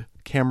had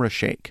camera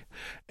shake,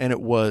 and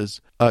it was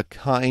a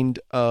kind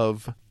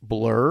of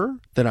blur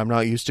that I'm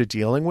not used to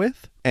dealing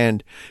with,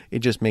 and it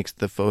just makes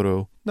the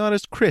photo not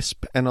as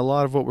crisp. And a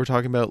lot of what we're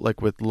talking about, like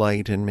with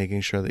light and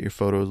making sure that your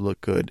photos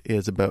look good,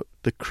 is about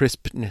the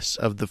crispness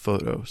of the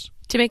photos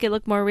To make it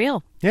look more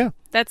real. Yeah.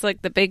 That's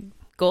like the big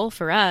goal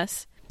for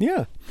us.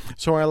 Yeah.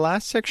 So our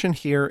last section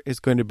here is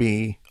going to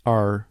be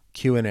our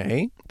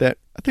Q&A that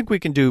I think we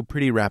can do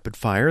pretty rapid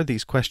fire.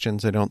 These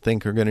questions I don't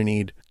think are going to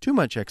need too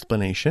much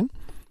explanation.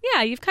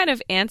 Yeah, you've kind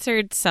of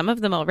answered some of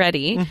them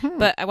already,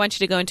 but I want you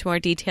to go into more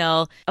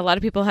detail. A lot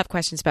of people have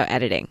questions about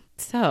editing.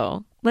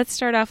 So let's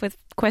start off with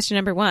question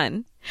number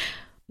 1.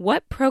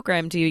 What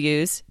program do you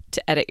use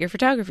to edit your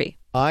photography?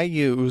 I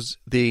use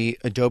the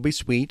Adobe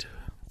Suite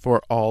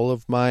for all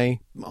of my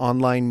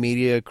online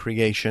media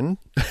creation.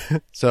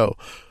 So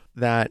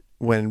that,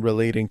 when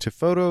relating to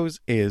photos,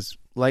 is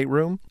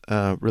Lightroom.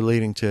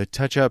 Relating to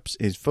touch-ups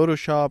is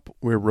Photoshop.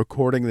 We're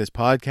recording this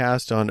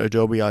podcast on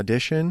Adobe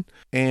Audition.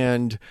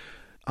 And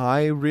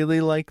I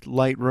really like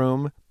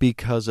Lightroom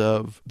because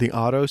of the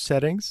auto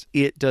settings.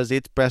 It does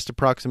its best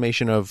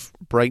approximation of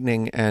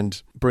brightening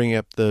and bringing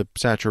up the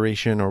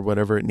saturation or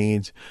whatever it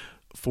needs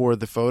for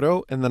the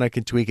photo, and then I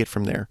can tweak it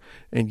from there.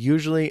 And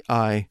usually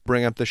I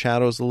bring up the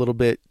shadows a little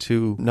bit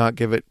to not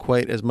give it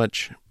quite as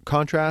much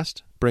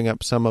contrast, bring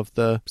up some of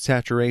the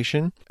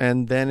saturation,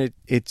 and then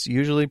it's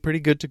usually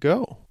pretty good to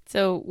go.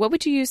 So what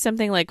would you use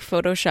something like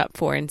Photoshop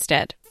for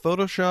instead?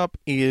 Photoshop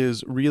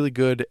is really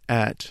good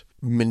at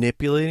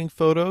manipulating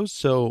photos.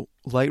 So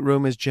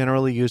Lightroom is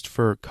generally used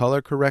for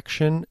color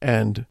correction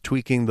and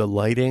tweaking the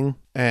lighting,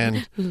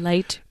 and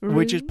Lightroom,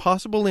 which is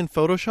possible in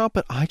Photoshop,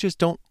 but I just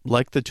don't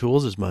like the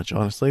tools as much,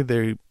 honestly.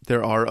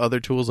 There are other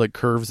tools like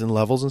curves and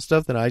levels and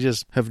stuff that I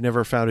just have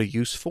never found a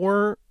use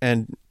for,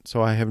 and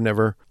so I have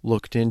never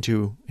looked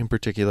into in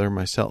particular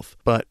myself.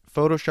 But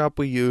Photoshop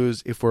we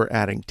use if we're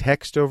adding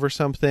text over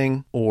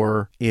something,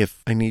 or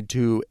if I need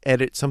to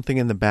edit something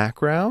in the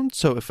background.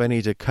 So if I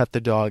need to cut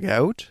the dog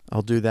out,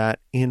 I'll do that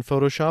in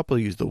Photoshop. I'll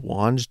use the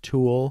wand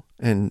tool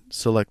and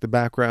select the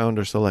background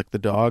or select the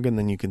dog, and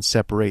then you can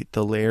separate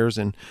the layers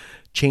and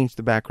change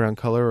the background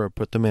color or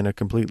put them in a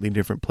completely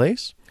different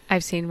place.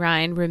 I've seen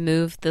Ryan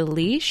remove the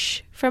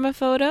leash from a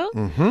photo.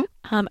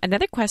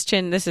 Another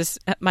question, this is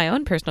my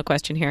own personal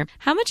question here.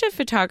 How much of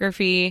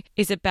photography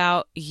is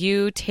about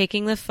you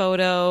taking the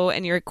photo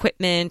and your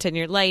equipment and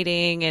your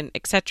lighting and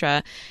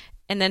etc.,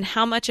 and then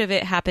how much of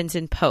it happens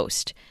in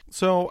post?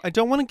 So I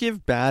don't want to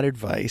give bad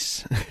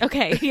advice.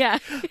 Okay, yeah.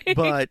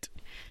 But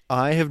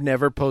I have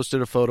never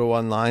posted a photo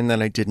online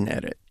that I didn't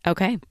edit.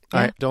 Okay. Yeah.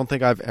 I don't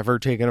think I've ever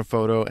taken a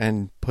photo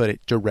and put it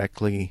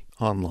directly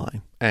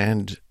online.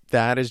 And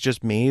that is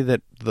just me,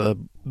 that the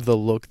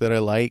look that I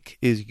like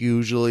is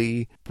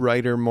usually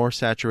brighter, more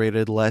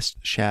saturated, less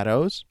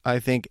shadows. I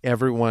think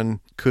everyone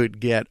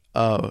could get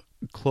a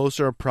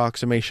closer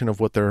approximation of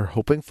what they're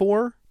hoping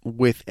for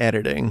with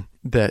editing,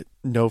 that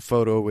no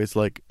photo is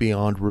like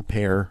beyond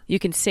repair. You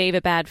can save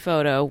a bad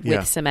photo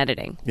with some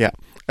editing. Yeah.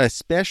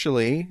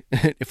 Especially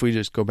if we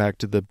just go back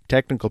to the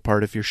technical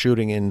part, if you're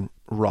shooting in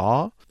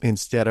RAW,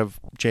 instead of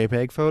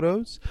JPEG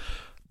photos.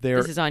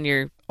 This is on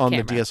your on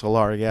camera. the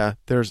DSLR, yeah.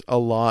 There's a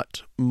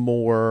lot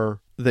more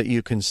that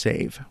you can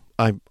save.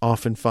 I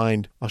often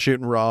find I'll shoot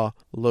in RAW,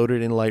 load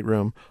it in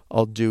Lightroom,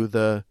 I'll do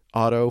the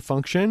auto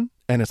function,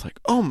 and it's like,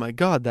 oh my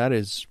God, that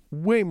is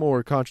way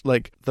more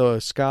like the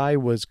sky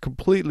was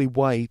completely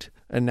white,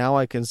 and now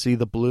I can see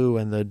the blue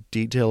and the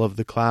detail of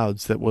the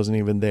clouds that wasn't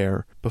even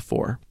there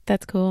before.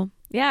 That's cool.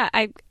 Yeah,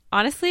 I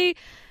honestly,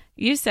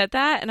 you said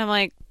that, and I'm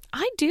like,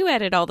 I do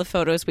edit all the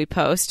photos we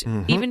post,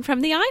 even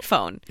from the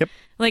iPhone. Yep.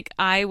 Like,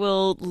 I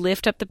will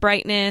lift up the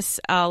brightness,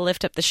 I'll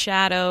lift up the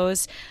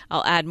shadows,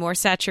 I'll add more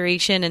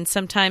saturation, and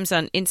sometimes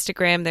on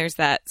Instagram there's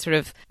that sort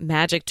of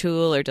magic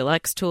tool or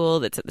deluxe tool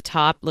that's at the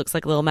top, looks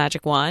like a little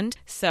magic wand.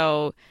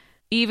 So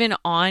even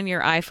on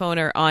your iPhone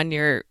or on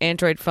your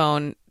Android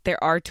phone,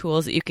 there are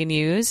tools that you can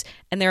use,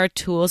 and there are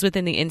tools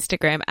within the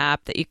Instagram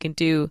app that you can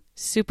do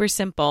super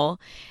simple,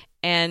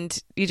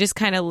 and you just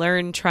kind of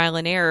learn trial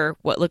and error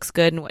what looks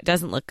good and what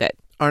doesn't look good.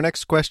 Our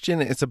next question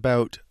is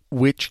about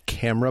which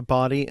camera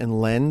body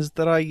and lens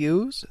that I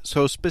use.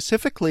 So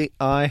specifically,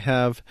 I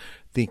have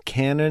the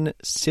Canon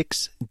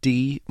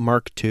 6D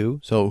Mark II.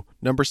 So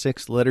number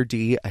 6, letter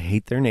D. I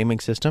hate their naming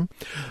system.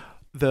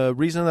 The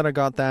reason that I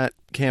got that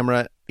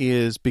camera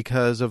is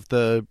because of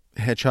the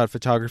headshot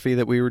photography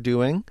that we were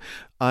doing.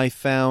 I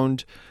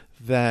found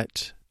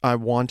that I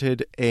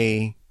wanted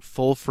a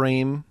full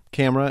frame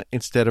camera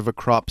instead of a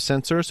crop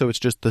sensor, so it's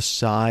just the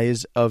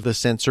size of the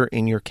sensor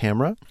in your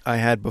camera. I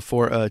had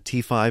before a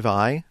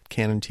T5i,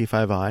 Canon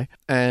T5i,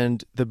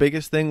 and the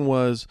biggest thing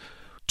was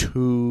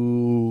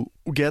to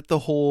get the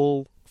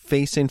whole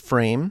face in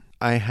frame.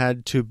 I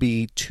had to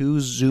be too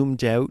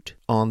zoomed out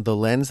on the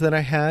lens that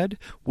I had,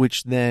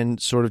 which then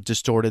sort of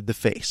distorted the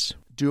face.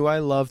 Do I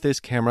love this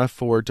camera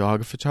for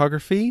dog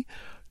photography?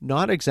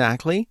 Not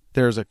exactly.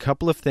 There's a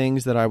couple of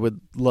things that I would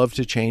love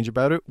to change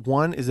about it.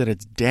 One is that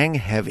it's dang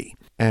heavy,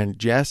 and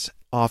Jess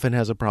often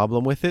has a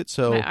problem with it.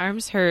 So my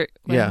arms hurt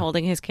when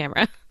holding his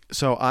camera.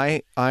 So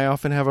I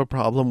often have a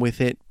problem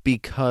with it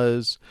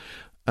because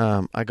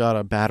I got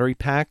a battery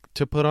pack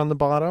to put on the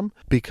bottom,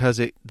 because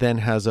it then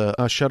has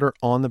a shutter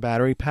on the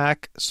battery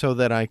pack so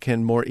that I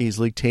can more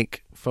easily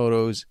take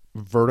photos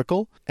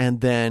vertical.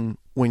 And then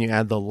when you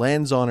add the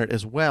lens on it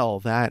as well,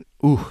 that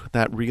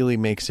really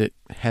makes it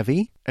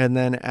heavy. And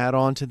then add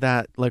on to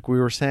that, like we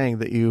were saying,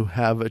 that you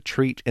have a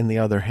treat in the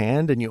other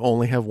hand and you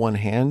only have one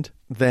hand,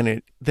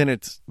 then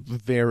it's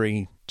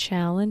very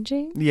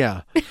challenging.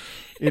 Yeah.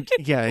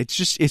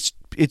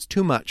 It's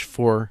too much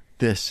for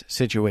this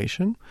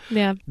situation.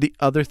 Yeah. The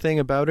other thing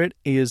about it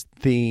is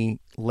the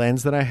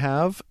lens that I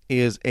have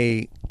is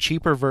a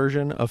cheaper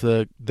version of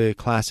the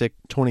classic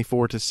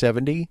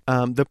 24-70.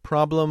 The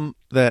problem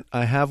that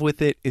I have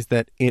with it is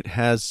that it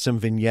has some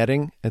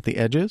vignetting at the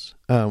edges,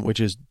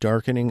 which is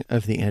darkening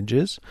of the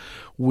edges,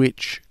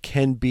 which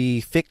can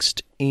be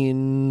fixed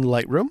in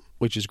Lightroom,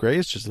 which is great.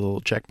 It's just a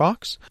little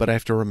checkbox, but I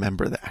have to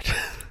remember that.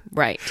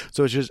 Right.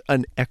 So it's just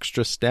an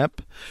extra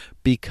step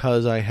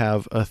because I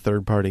have a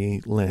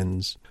third-party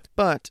lens.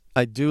 But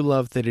I do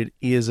love that it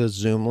is a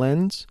zoom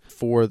lens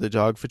for the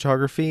dog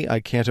photography. I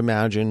can't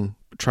imagine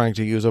trying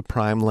to use a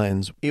prime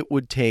lens. It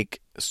would take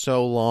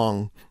so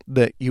long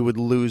that you would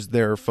lose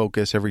their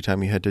focus every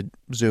time you had to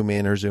zoom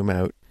in or zoom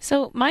out.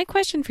 So my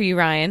question for you,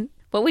 Ryan,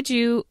 what would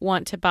you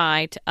want to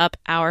buy to up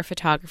our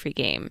photography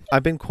game?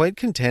 I've been quite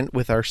content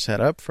with our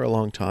setup for a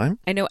long time.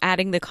 I know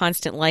adding the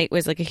constant light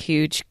was like a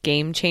huge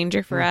game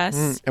changer for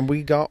us. And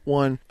we got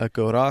a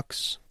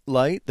Godox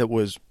light that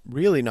was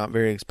really not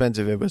very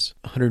expensive. It was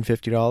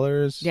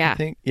 $150, yeah. I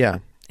think. Yeah.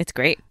 It's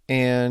great.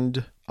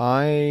 And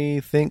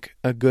I think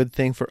a good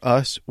thing for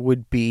us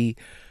would be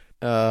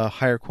a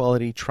higher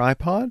quality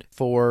tripod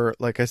for,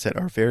 like I said,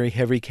 our very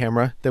heavy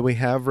camera that we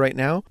have right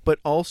now. But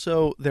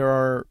also there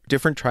are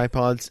different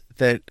tripods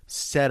that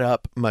set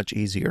up much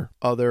easier.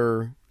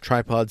 Other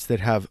tripods that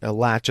have a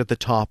latch at the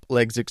top,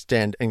 legs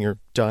extend, and you're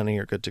done and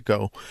you're good to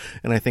go.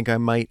 And I think I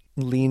might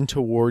lean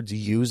towards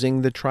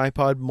using the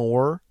tripod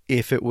more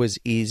if it was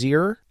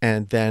easier,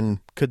 and then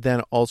could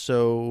then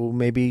also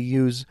maybe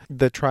use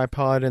the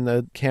tripod and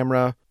the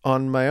camera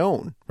on my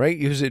own, right?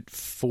 Use it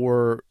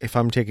for if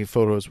I'm taking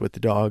photos with the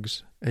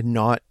dogs and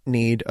not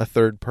need a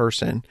third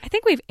person. I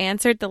think we've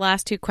answered the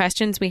last two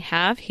questions we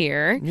have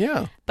here.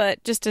 Yeah.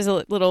 But just as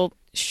a little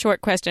short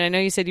question, I know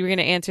you said you were going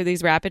to answer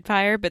these rapid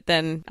fire, but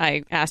then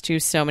I asked you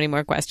so many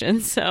more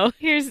questions. So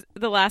here's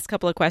the last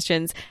couple of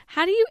questions.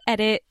 How do you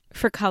edit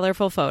for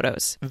colorful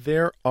photos?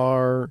 There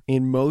are,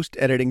 in most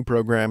editing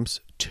programs,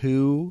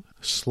 2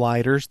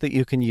 sliders that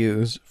you can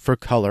use for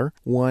color.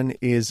 One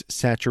is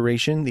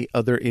saturation, the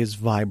other is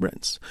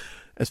vibrance.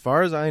 As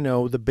far as I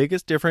know, the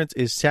biggest difference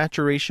is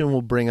saturation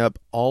will bring up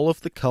all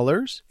of the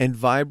colors, and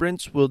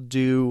vibrance will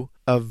do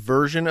a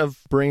version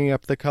of bringing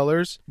up the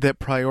colors that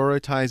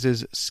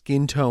prioritizes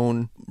skin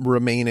tone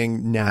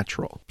remaining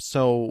natural.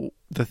 So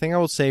the thing I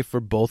will say for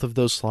both of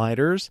those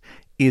sliders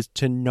is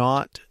to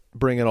not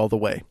bring it all the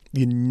way.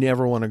 You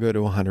never want to go to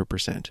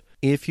 100%.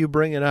 If you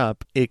bring it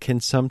up, it can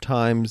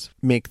sometimes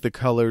make the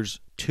colors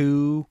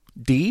too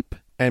deep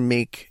and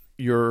make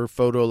your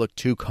photo look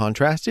too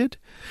contrasted,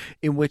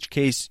 in which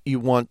case you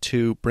want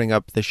to bring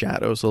up the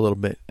shadows a little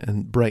bit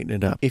and brighten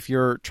it up. If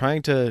you're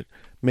trying to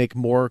make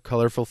more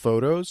colorful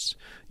photos,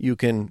 you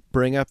can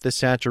bring up the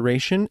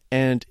saturation,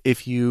 and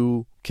if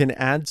you can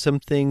add some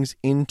things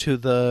into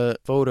the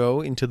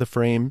photo, into the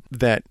frame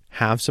that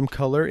have some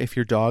color, if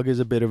your dog is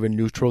a bit of a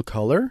neutral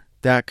color,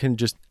 that can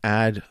just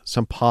add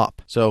some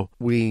pop. So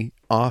we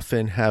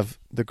often have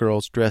the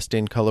girls dressed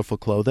in colorful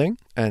clothing,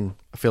 and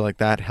I feel like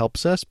that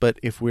helps us. But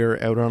if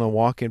we're out on a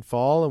walk in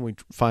fall and we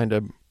find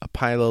a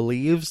pile of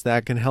leaves,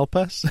 that can help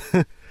us.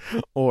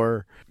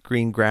 Or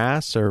green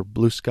grass or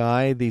blue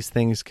sky, these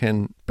things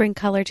can bring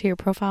color to your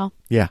profile.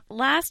 Yeah.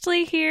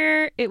 Lastly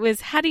here, it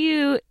was how do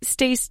you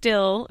stay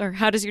still, or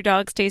how does your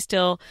dog stay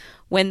still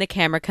when the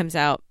camera comes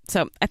out?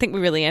 So I think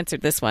we really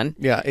answered this one.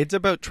 Yeah, it's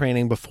about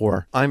training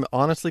before. I'm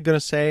honestly going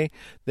to say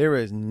there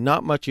is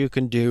not much you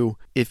can do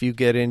if you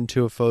get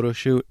into a photo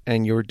shoot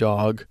and your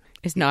dog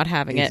is not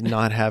having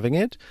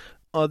it,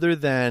 other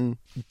than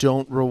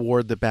don't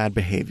reward the bad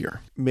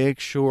behavior. Make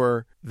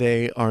sure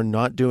they are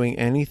not doing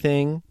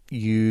anything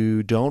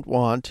you don't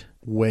want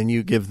when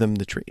you give them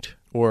the treat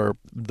or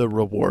the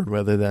reward,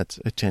 whether that's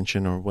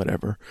attention or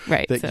whatever.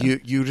 Right. That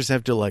you just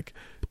have to like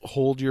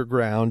hold your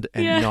ground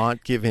and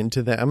not give in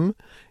to them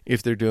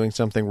if they're doing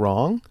something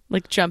wrong.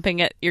 Like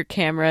jumping at your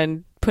camera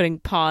and putting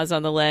paws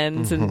on the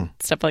lens and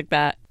stuff like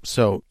that.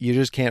 So you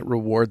just can't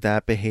reward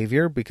that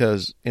behavior,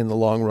 because in the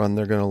long run,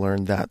 they're going to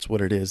learn that's what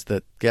it is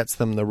that gets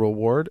them the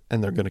reward,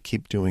 and they're going to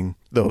keep doing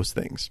those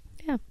things.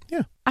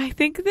 Yeah. I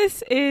think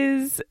this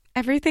is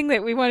everything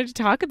that we wanted to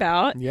talk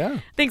about. Yeah.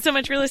 Thanks so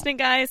much for listening,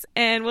 guys,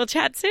 and we'll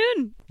chat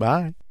soon.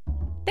 Bye.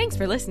 Thanks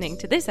for listening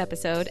to this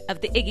episode of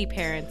The Iggy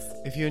Parents.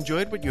 If you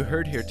enjoyed what you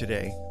heard here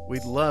today,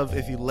 we'd love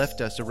if you left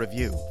us a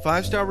review.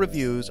 5-star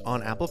reviews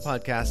on Apple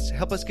Podcasts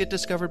help us get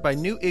discovered by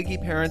new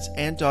Iggy parents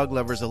and dog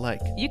lovers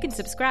alike. You can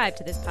subscribe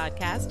to this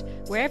podcast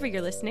wherever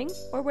you're listening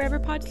or wherever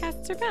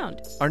podcasts are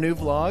found. Our new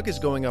vlog is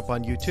going up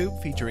on YouTube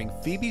featuring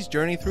Phoebe's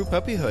journey through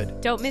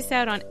puppyhood. Don't miss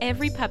out on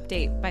every pup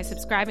date by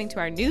subscribing to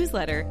our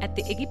newsletter at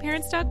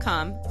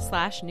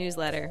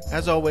theiggyparents.com/newsletter.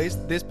 As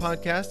always, this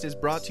podcast is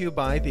brought to you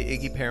by the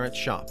Iggy Parents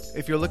Shop.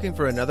 If you're looking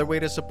for another way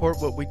to support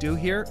what we do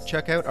here,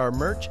 check out our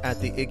merch at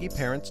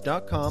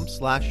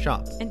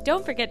theiggyparents.com/shop. And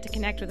don't forget to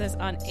connect with us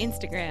on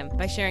Instagram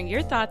by sharing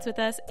your thoughts with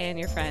us and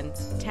your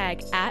friends.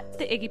 Tag at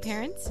the Iggy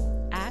Parents,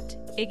 at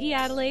Iggy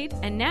Adelaide,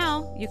 and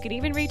now you can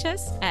even reach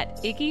us at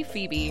Iggy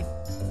Phoebe.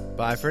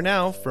 Bye for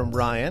now from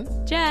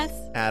Ryan, Jess,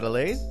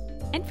 Adelaide,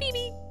 and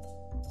Phoebe.